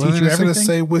 I got to teach you everything. It's going to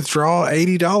say withdraw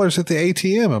 $80 at the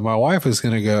ATM, and my wife is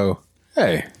going to go,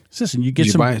 hey. Listen, you get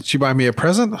did you buy me a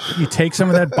present? You take some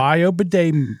of that bio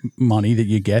bidet money that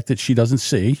you get that she doesn't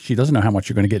see. She doesn't know how much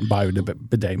you're going to get in bio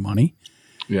bidet money.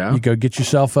 Yeah. You go get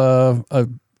yourself a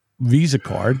Visa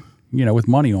card, with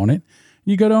money on it.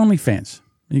 You go to OnlyFans.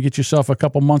 You get yourself a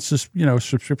couple months,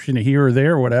 subscription to here or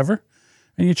there or whatever,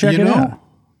 and you check it out.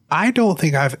 I don't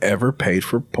think I've ever paid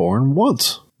for porn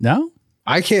once. No?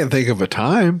 I can't think of a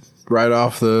time right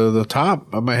off the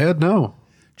top of my head. No.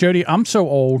 Jody, I'm so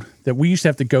old that we used to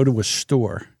have to go to a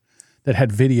store that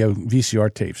had video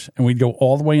VCR tapes, and we'd go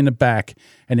all the way in the back,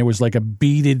 and there was like a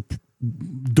beaded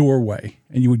doorway,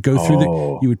 and you would go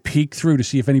through you would peek through to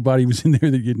see if anybody was in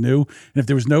there that you knew, and if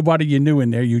there was nobody you knew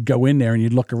in there, you'd go in there and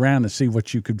you'd look around to see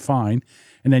what you could find,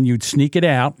 and then you'd sneak it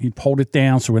out, you'd hold it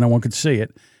down so no one could see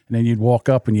it, and then you'd walk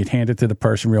up and you'd hand it to the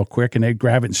person real quick, and they'd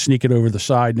grab it and sneak it over the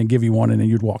side and then give you one, and then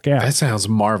you'd walk out. That sounds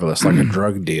marvelous, like a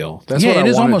drug deal. That's Yeah, what it I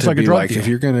is want almost it to like a be drug like. deal. If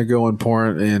you're going to go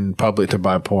in public to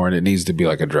buy porn, it needs to be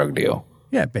like a drug deal.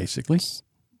 Yeah, basically.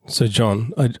 So,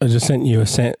 John, I just sent you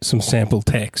some sample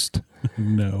text.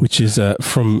 No. Which is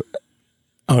from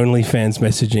OnlyFans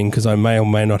messaging, because I may or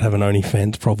may not have an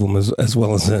OnlyFans problem as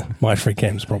well as a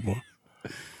MyFreeCams problem.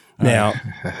 Now,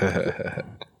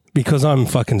 because I'm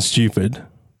fucking stupid,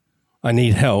 I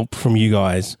need help from you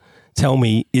guys. Tell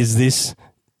me, is this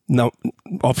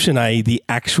option A the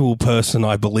actual person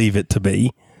I believe it to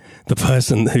be? The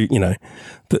person who,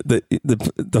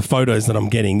 the photos that I'm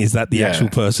getting, is that the actual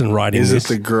person writing this? Is it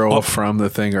the girl from the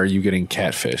thing, or are you getting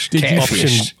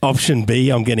catfished? Option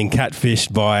B, I'm getting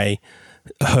catfished by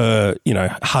her,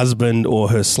 husband or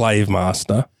her slave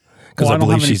master, because I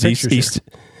believe she's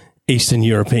Eastern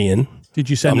European. Did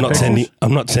you send?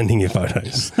 I'm not sending you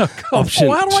photos. How do I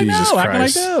know? How can I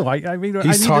know? I mean,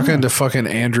 he's talking to fucking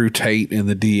Andrew Tate in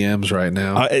the DMs right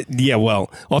now. Yeah,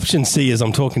 well, option C is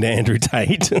I'm talking to Andrew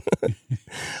Tate.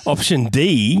 Option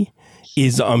D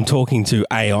is I'm talking to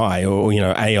AI, or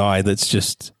AI that's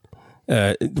just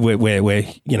where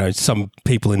some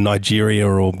people in Nigeria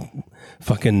or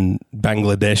fucking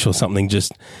Bangladesh or something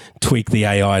just tweak the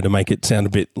AI to make it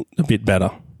sound a bit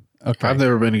better. Okay. I've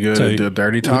never been good at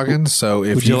dirty talking, so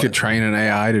if you could train an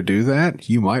AI to do that,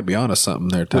 you might be onto something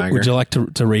there, Tiger. Would you like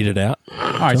to read it out?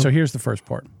 All right, so here's the first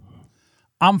part.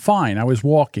 I'm fine. I was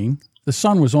walking. The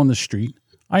sun was on the street.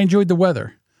 I enjoyed the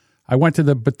weather. I went to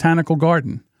the botanical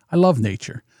garden. I love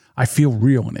nature. I feel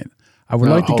real in it. I would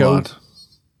like to go. On.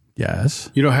 Yes.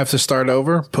 You don't have to start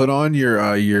over. Put on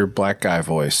your black guy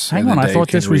voice. Hang on, I thought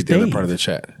this was Dave. Part of the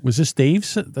chat. Was this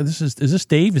Dave's? Is this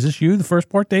Dave? Is this you? The first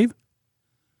part, Dave?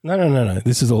 No.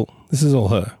 This is all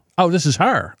her. Oh, this is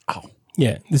her. Oh,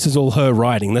 yeah. This is all her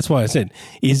writing. That's why I said,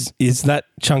 is that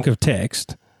chunk of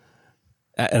text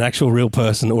an actual real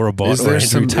person or a bot? Is there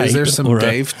some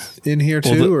Dave in here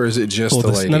too, or is it just the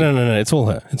lady? No. It's all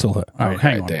her. It's all her. All right,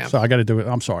 hang on. Damn. So I got to do it.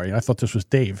 I'm sorry. I thought this was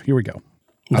Dave. Here we go.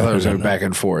 I thought it was going back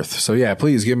and forth. So yeah,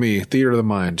 please give me theater of the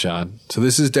mind, John. So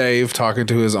this is Dave talking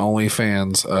to his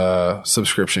OnlyFans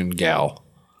subscription gal.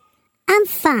 I'm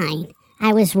fine.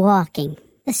 I was walking.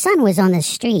 The sun was on the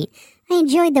street. I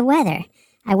enjoyed the weather.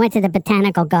 I went to the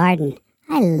botanical garden.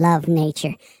 I love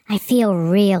nature. I feel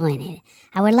real in it.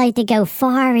 I would like to go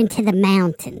far into the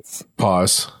mountains.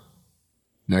 Pause.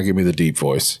 Now give me the deep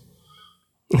voice.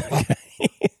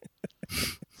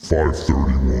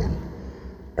 5:31.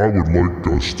 I would like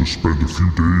us to spend a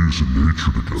few days in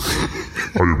nature together.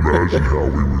 I imagine how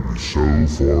we would be so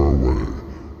far away,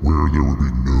 where there would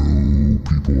be no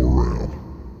people around.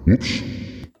 Whoops.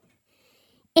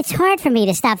 It's hard for me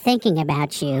to stop thinking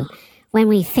about you. When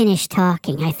we finished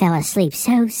talking, I fell asleep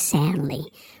so soundly.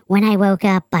 When I woke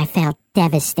up, I felt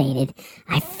devastated.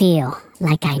 I feel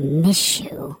like I miss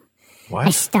you. What?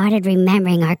 I started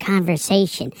remembering our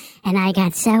conversation, and I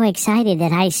got so excited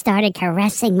that I started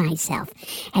caressing myself.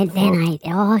 And then it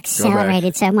all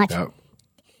accelerated so much. No.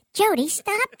 Jody,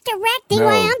 stop directing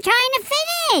while I'm trying to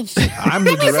finish. I'm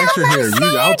the director here.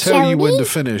 I'll tell you when to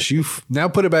finish. Now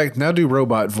put it back. Now do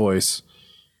robot voice.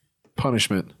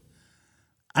 Punishment.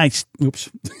 Oops.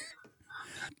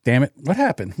 Damn it. What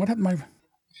happened?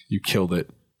 You killed it.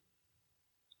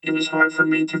 It was hard for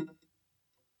me to...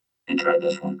 You tried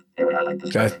this one. I like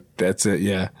this one. That's it,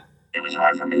 yeah. It was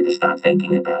hard for me to stop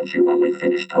thinking about you when we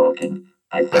finished talking.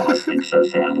 I fell asleep so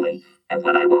soundly, and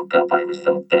when I woke up, I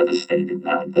felt devastated.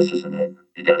 Now, this isn't it.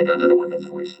 You gotta go to the women's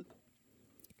voice.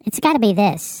 It's gotta be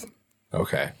this.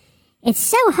 Okay. It's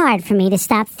so hard for me to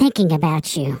stop thinking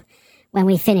about you. When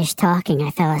we finished talking,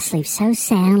 I fell asleep so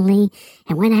soundly,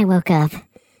 and when I woke up,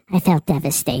 I felt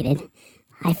devastated.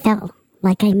 I felt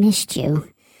like I missed you.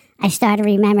 I started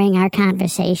remembering our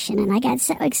conversation, and I got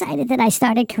so excited that I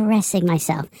started caressing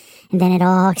myself, and then it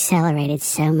all accelerated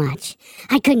so much.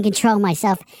 I couldn't control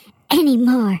myself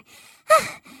anymore.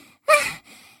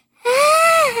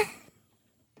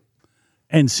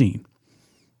 End scene.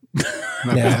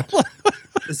 Yeah.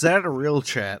 Is that a real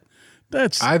chat?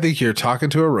 I think you're talking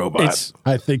to a robot.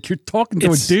 I think you're talking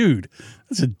to a dude.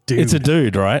 That's a dude. It's a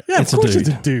dude, right? Yeah, it's of course a dude.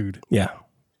 it's a dude. Yeah.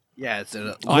 Yeah, it's a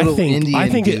little I think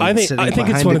Indian dude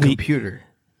it's one of the computer.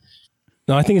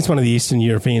 No, I think it's one of the Eastern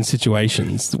European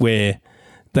situations where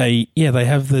they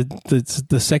have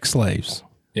the sex slaves.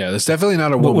 Yeah, that's definitely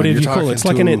not a woman. Whatever You're you call talking it. It's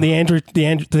like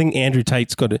the thing Andrew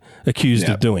Tate's got accused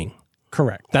of doing.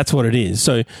 Correct. That's what it is.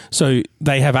 So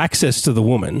they have access to the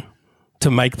woman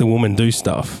to make the woman do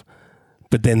stuff,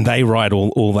 but then they write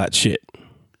all that shit.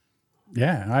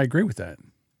 Yeah, I agree with that.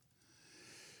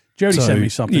 Jody sent me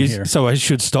something here. So I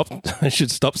should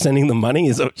stop sending the money?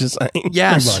 Is that what you're saying?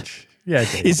 Yes. Pretty much. Yeah.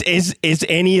 Dave. Is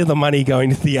any of the money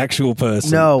going to the actual person?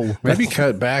 No. Maybe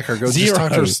cut back or go Zero. just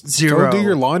talk to Zero. Go do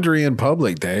your laundry in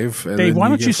public, Dave. And Dave, then why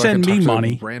don't get you fucking send me talk to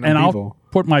money random and people.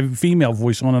 I'll put my female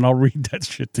voice on and I'll read that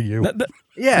shit to you.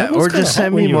 Yeah, That was or kinda just hot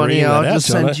send when me you were money. reading I'll that out, just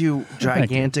John. send you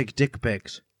gigantic dick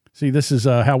pics. See, this is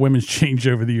how women's changed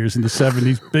over the years. In the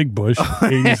 70s, big bush.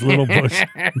 80s, little bush.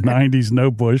 90s, no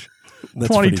bush.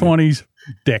 2020s,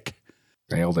 dick.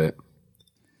 Nailed it.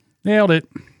 Nailed it.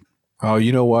 Oh,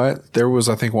 you know what? There was,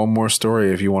 I think, one more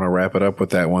story if you want to wrap it up with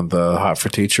that one, the Hot for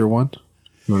Teacher one.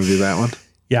 You want to do that one?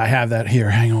 Yeah, I have that here.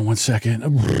 Hang on one second.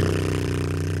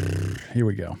 Here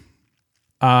we go.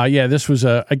 Yeah, this was,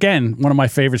 again, one of my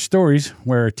favorite stories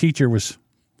where a teacher was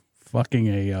fucking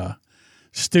a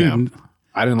student. Yeah.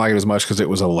 I didn't like it as much because it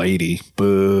was a lady.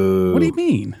 Boo. What do you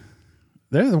mean?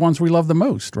 They're the ones we love the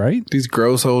most, right? These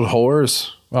gross old whores.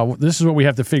 Well, this is what we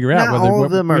have to figure out. Not all of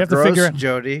them are gross,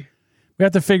 Jody. We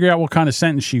have to figure out what kind of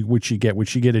sentence would she get. Would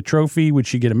she get a trophy? Would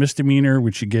she get a misdemeanor?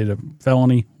 Would she get a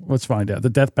felony? Let's find out. The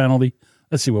death penalty.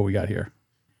 Let's see what we got here.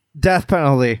 Death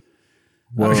penalty.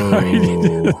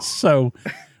 Whoa. So,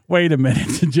 wait a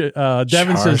minute.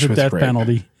 Devin says the death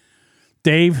penalty.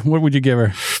 Dave, what would you give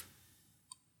her?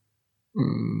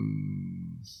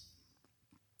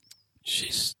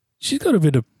 She's got a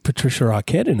bit of Patricia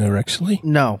Arquette in her, actually.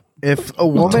 No. If a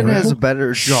woman has a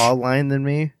better jawline than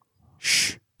me,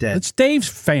 dead. It's Dave's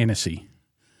fantasy.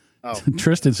 Oh.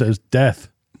 Tristan says death.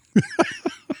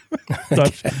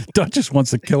 Duchess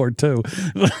wants to kill her too.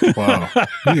 Wow.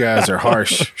 You guys are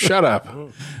harsh. Shut up.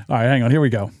 All right, hang on. Here we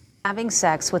go. Having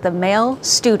sex with a male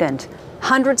student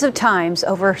hundreds of times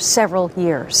over several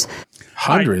years.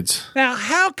 Hundreds? Now,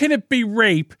 how can it be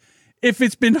rape if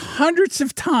it's been hundreds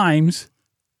of times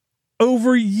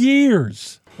over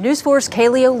years? News 4's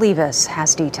Kaylee Olivas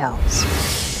has details.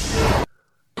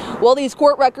 Well, these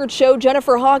court records show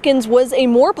Jennifer Hawkins was a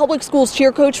Moore Public Schools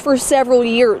cheer coach for several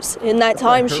years. In that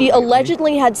time, she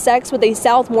allegedly had sex with a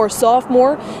Southmore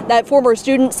sophomore. That former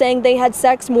student saying they had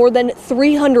sex more than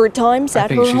 300 times at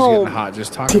her home.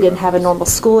 She didn't have a normal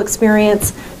school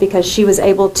experience because she was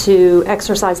able to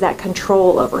exercise that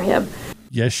control over him.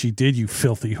 Yes, she did, you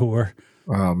filthy whore.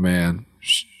 Oh, man.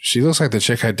 She looks like the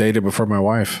chick I dated before my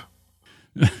wife.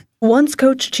 Once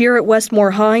coached cheer at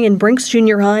Westmore High and Brinks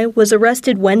Junior High, was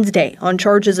arrested Wednesday on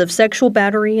charges of sexual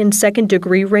battery and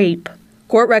second-degree rape.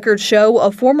 Court records show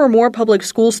a former Moore Public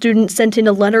School student sent in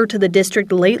a letter to the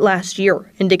district late last year,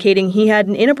 indicating he had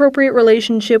an inappropriate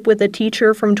relationship with a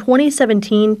teacher from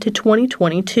 2017 to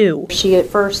 2022. She at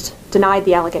first denied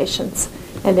the allegations,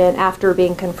 and then after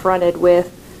being confronted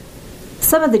with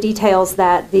some of the details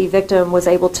that the victim was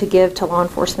able to give to law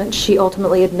enforcement, she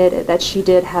ultimately admitted that she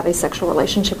did have a sexual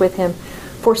relationship with him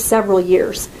for several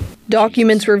years.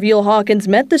 Documents reveal Hawkins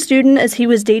met the student as he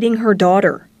was dating her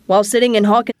daughter. While sitting in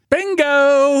Hawkins...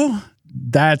 Bingo!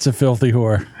 That's a filthy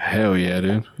whore. Hell yeah,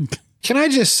 dude. Can I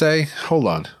just say, hold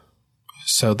on.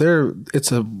 So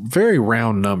it's a very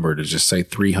round number to just say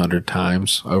 300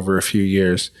 times over a few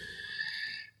years.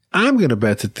 I'm going to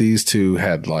bet that these two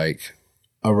had like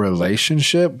a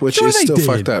relationship, which is still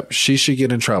fucked up. She should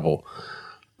get in trouble.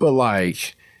 But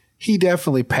like, he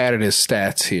definitely padded his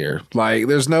stats here. Like,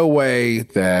 there's no way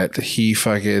that he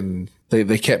fucking,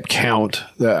 they kept count.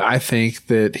 I think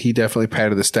that he definitely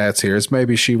padded the stats here. It's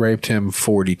maybe she raped him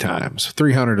 40 times.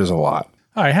 300 is a lot.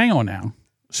 All right, hang on now.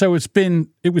 So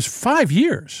it was 5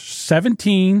 years,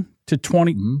 17 to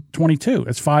 22.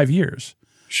 That's 5 years.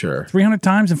 Sure. 300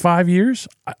 times in 5 years?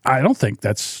 I don't think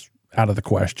that's out of the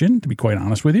question, to be quite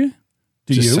honest with you.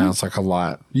 Do you? Sounds like a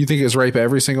lot. You think it was rape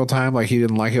every single time? Like he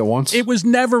didn't like it once? It was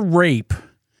never rape.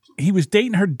 He was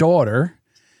dating her daughter,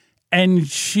 and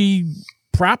she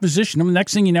propositioned him.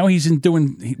 Next thing you know, he's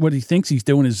doing what he thinks he's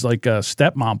doing is like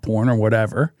stepmom porn or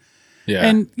whatever. Yeah.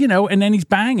 And, and then he's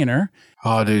banging her.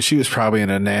 Oh, dude, she was probably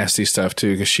into nasty stuff,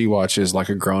 too, because she watches like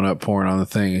a grown-up porn on the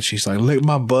thing, and she's like, lick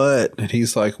my butt. And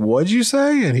he's like, what'd you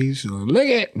say? And he's like, lick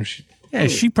it. And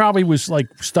she probably was like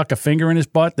stuck a finger in his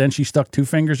butt. Then she stuck 2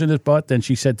 fingers in his butt. Then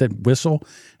she said to whistle,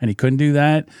 and he couldn't do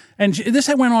that. And this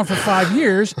went on for 5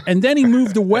 years. And then he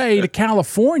moved away to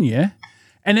California.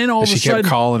 And then all of a sudden, she kept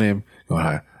calling him.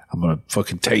 I'm going to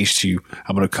fucking taste you.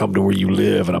 I'm going to come to where you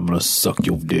live and I'm going to suck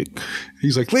your dick.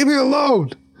 He's like, leave me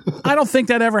alone. I don't think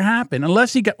that ever happened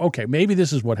unless he got, okay, maybe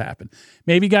this is what happened.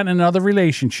 Maybe he got in another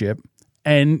relationship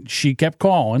and she kept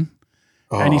calling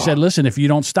and he said, listen, if you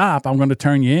don't stop, I'm going to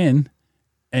turn you in.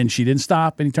 And she didn't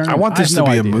stop and he turned. I want this to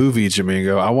be a movie,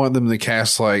 Jamingo. I want them to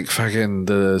cast like fucking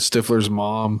the Stifler's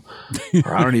mom,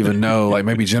 or I don't even know, like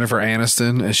maybe Jennifer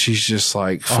Aniston, and she's just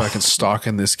like fucking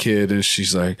stalking this kid, and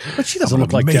she's like, but she doesn't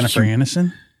look like Jennifer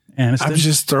Aniston. I'm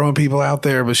just throwing people out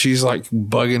there, but she's like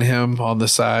bugging him on the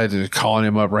side and calling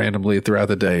him up randomly throughout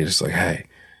the day, just like, hey,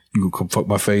 you can come fuck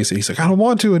my face, and he's like, I don't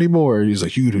want to anymore. And he's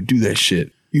like, you to do that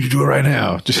shit, you to do it right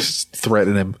now, just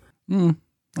threatening him.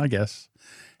 I guess.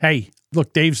 Hey.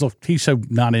 Look, he's so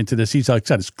not into this. He's like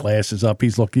got his glasses up.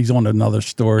 He's on another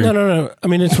story. No. I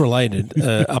mean, it's related.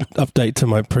 Update to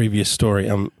my previous story.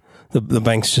 The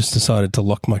bank's just decided to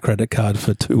lock my credit card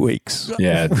for 2 weeks.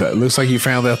 Yeah, it looks like you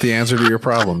found out the answer to your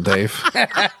problem, Dave.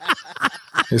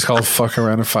 It's called fuck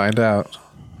around and find out.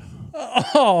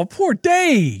 Oh, poor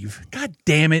Dave. God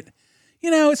damn it.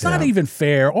 You know, it's not even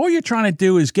fair. All you're trying to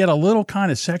do is get a little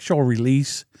kind of sexual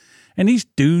release. And these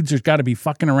dudes are got to be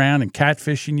fucking around and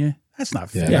catfishing you. That's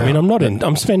not fair. Yeah, I mean,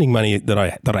 I'm spending money that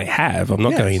I have. I'm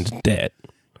not going into debt.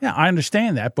 Yeah, I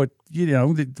understand that, but you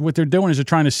know what they're doing is they're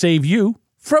trying to save you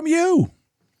from you.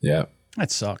 Yeah,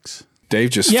 that sucks. Dave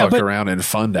just fucked around and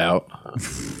fund out.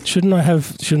 Shouldn't I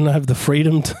have the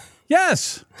freedom to?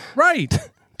 Yes, right.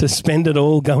 To spend it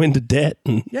all, go into debt.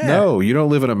 And No, you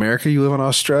don't live in America. You live in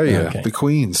Australia, the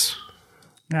Queens.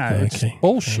 Nah, it's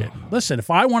bullshit. Listen, if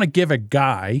I want to give a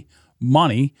guy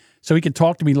money so he can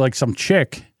talk to me like some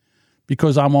chick.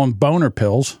 Because I'm on boner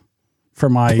pills for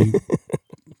my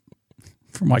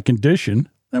condition,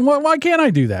 then why can't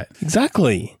I do that?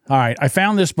 Exactly. All right, I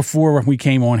found this before we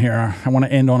came on here. I want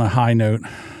to end on a high note,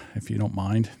 if you don't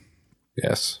mind.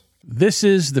 Yes. This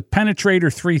is the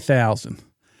Penetrator 3000.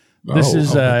 This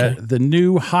is the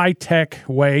new high-tech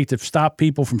way to stop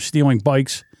people from stealing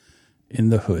bikes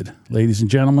in the hood. Ladies and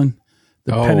gentlemen,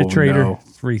 the Penetrator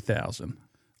 3000.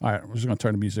 All right, we're just going to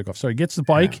turn the music off. So he gets the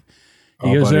bike. Yeah.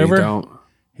 He goes over.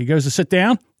 He goes to sit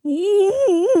down.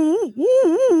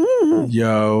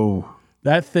 Yo.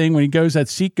 That thing, when he goes, that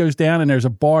seat goes down and there's a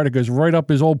bar that goes right up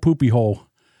his old poopy hole.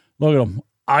 Look at him.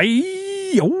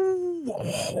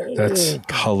 That's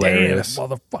hilarious. Damn,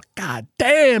 motherfucker. God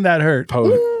damn, that hurt.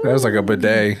 That was like a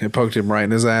bidet. It poked him right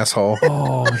in his asshole.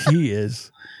 Oh, he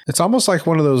is. It's almost like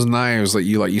one of those knives that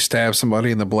you stab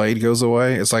somebody and the blade goes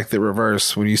away. It's like the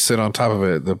reverse. When you sit on top of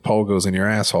it, the pole goes in your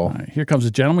asshole. Right, here comes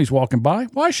a gentleman. He's walking by.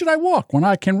 Why should I walk when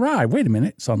I can ride? Wait a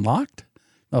minute. It's unlocked.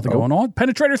 Nothing going on.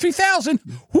 Penetrator 3000.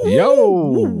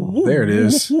 Yo, there it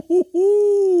is. Can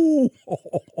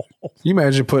you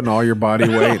imagine putting all your body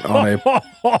weight on a...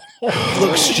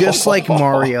 Looks just like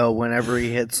Mario whenever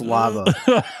he hits lava.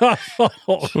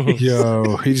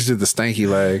 Yo, he just did the stanky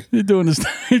leg. You're doing this.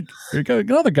 Here you go,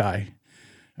 another guy.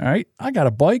 All right, I got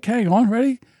a bike. Hang on,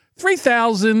 ready?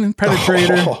 3000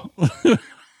 Penetrator.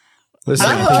 Listen,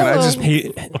 can I just...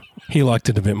 He liked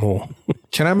it a bit more.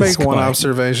 Can I make one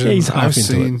observation? Yeah,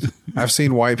 I've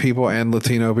seen white people and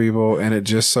Latino people, and it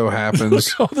just so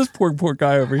happens. Look, this poor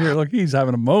guy over here. Look, he's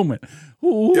having a moment.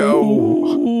 Ooh.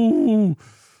 Yo.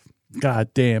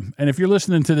 God damn. And if you're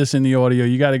listening to this in the audio,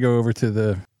 you got to go over to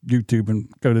the YouTube and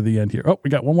go to the end here. Oh, we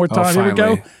got one more time. Here we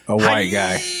go. A white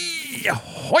guy.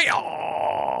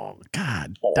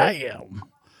 God damn.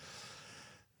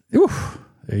 Oof.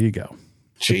 There you go.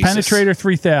 Jesus. Penetrator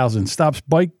 3000 stops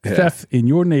bike theft in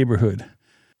your neighborhood.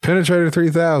 Penetrator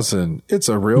 3000. It's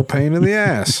a real pain in the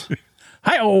ass.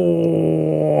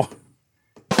 Hi-oh.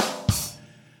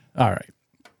 All right.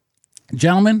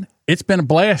 Gentlemen, it's been a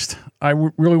blast. I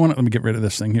really want to... Let me get rid of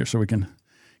this thing here so we can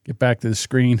get back to the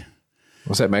screen.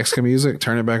 What's that Mexican music?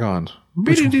 Turn it back on.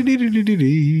 Do I have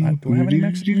any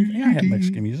Mexican music? Yeah, I have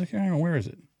Mexican music. Hang on, where is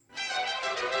it?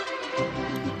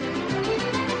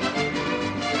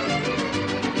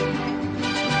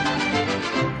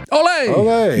 Ole!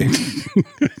 Ole!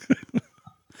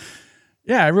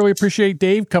 Yeah, I really appreciate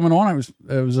Dave coming on.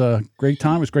 It was a great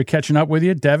time. It was great catching up with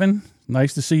you. Devin,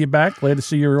 nice to see you back. Glad to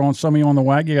see you're on some of you on the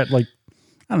wagon. You got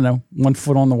 1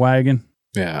 foot on the wagon.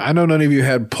 Yeah, I know none of you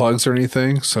had plugs or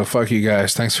anything, so fuck you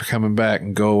guys. Thanks for coming back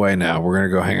and go away now. We're going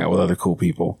to go hang out with other cool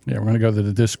people. Yeah, we're going to go to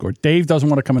the Discord. Dave doesn't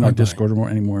want to come in our Discord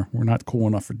anymore. We're not cool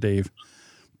enough for Dave.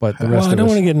 But the rest of us... I don't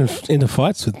want to get into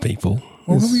fights with people.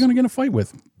 Well, who are we going to get in a fight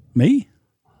with? Me?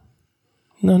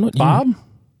 No, not Bob? you.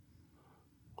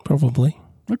 Probably.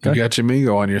 Okay. You got your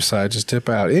Migo on your side. Just tip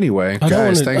out. Anyway,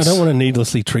 guys, thanks. I don't want to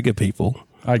needlessly trigger people.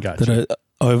 I got that you.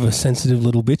 Are oversensitive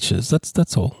little bitches.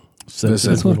 That's all.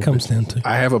 That's what it comes down to.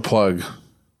 I have a plug.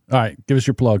 All right, give us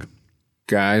your plug.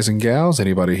 Guys and gals,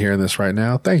 anybody hearing this right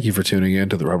now, thank you for tuning in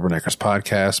to the Rubberneckers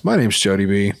podcast. My name's Jody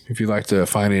B. If you'd like to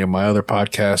find any of my other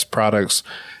podcast products,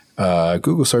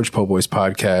 Google search Po' Boys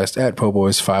Podcast at Po'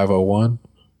 Boys 501.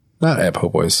 Not at Po'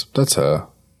 Boys. That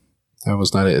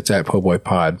was not it. It's at Po' Boy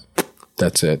Pod.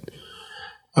 That's it.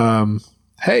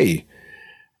 Hey,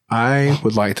 I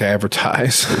would like to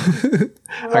advertise.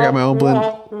 I got my own blend.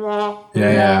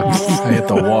 Yeah. I hit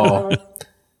the wall.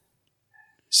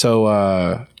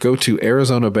 So go to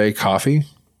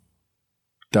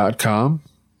ArizonaBayCoffee.com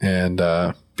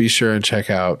and be sure and check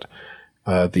out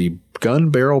the Gun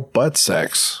Barrel Butt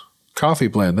Sex coffee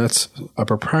blend. That's a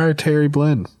proprietary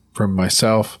blend from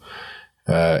myself.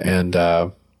 And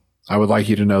I would like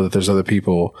you to know that there's other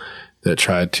people that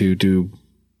tried to do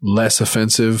less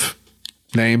offensive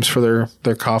names for their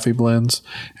coffee blends,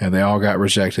 and they all got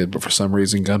rejected. But for some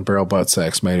reason, Gun Barrel Butt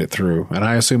Sex made it through. And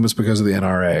I assume it's because of the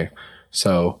NRA.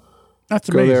 So that's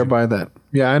go amazing. there, buy that.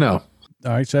 Yeah, I know.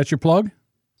 All right, so that's your plug?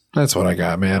 That's what I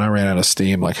got, man. I ran out of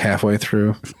steam like halfway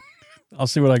through. I'll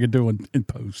see what I can do in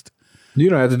post. You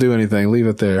don't have to do anything. Leave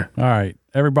it there. All right.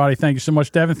 Everybody, thank you so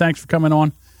much. Devin, thanks for coming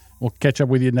on. We'll catch up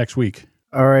with you next week.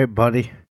 All right, buddy.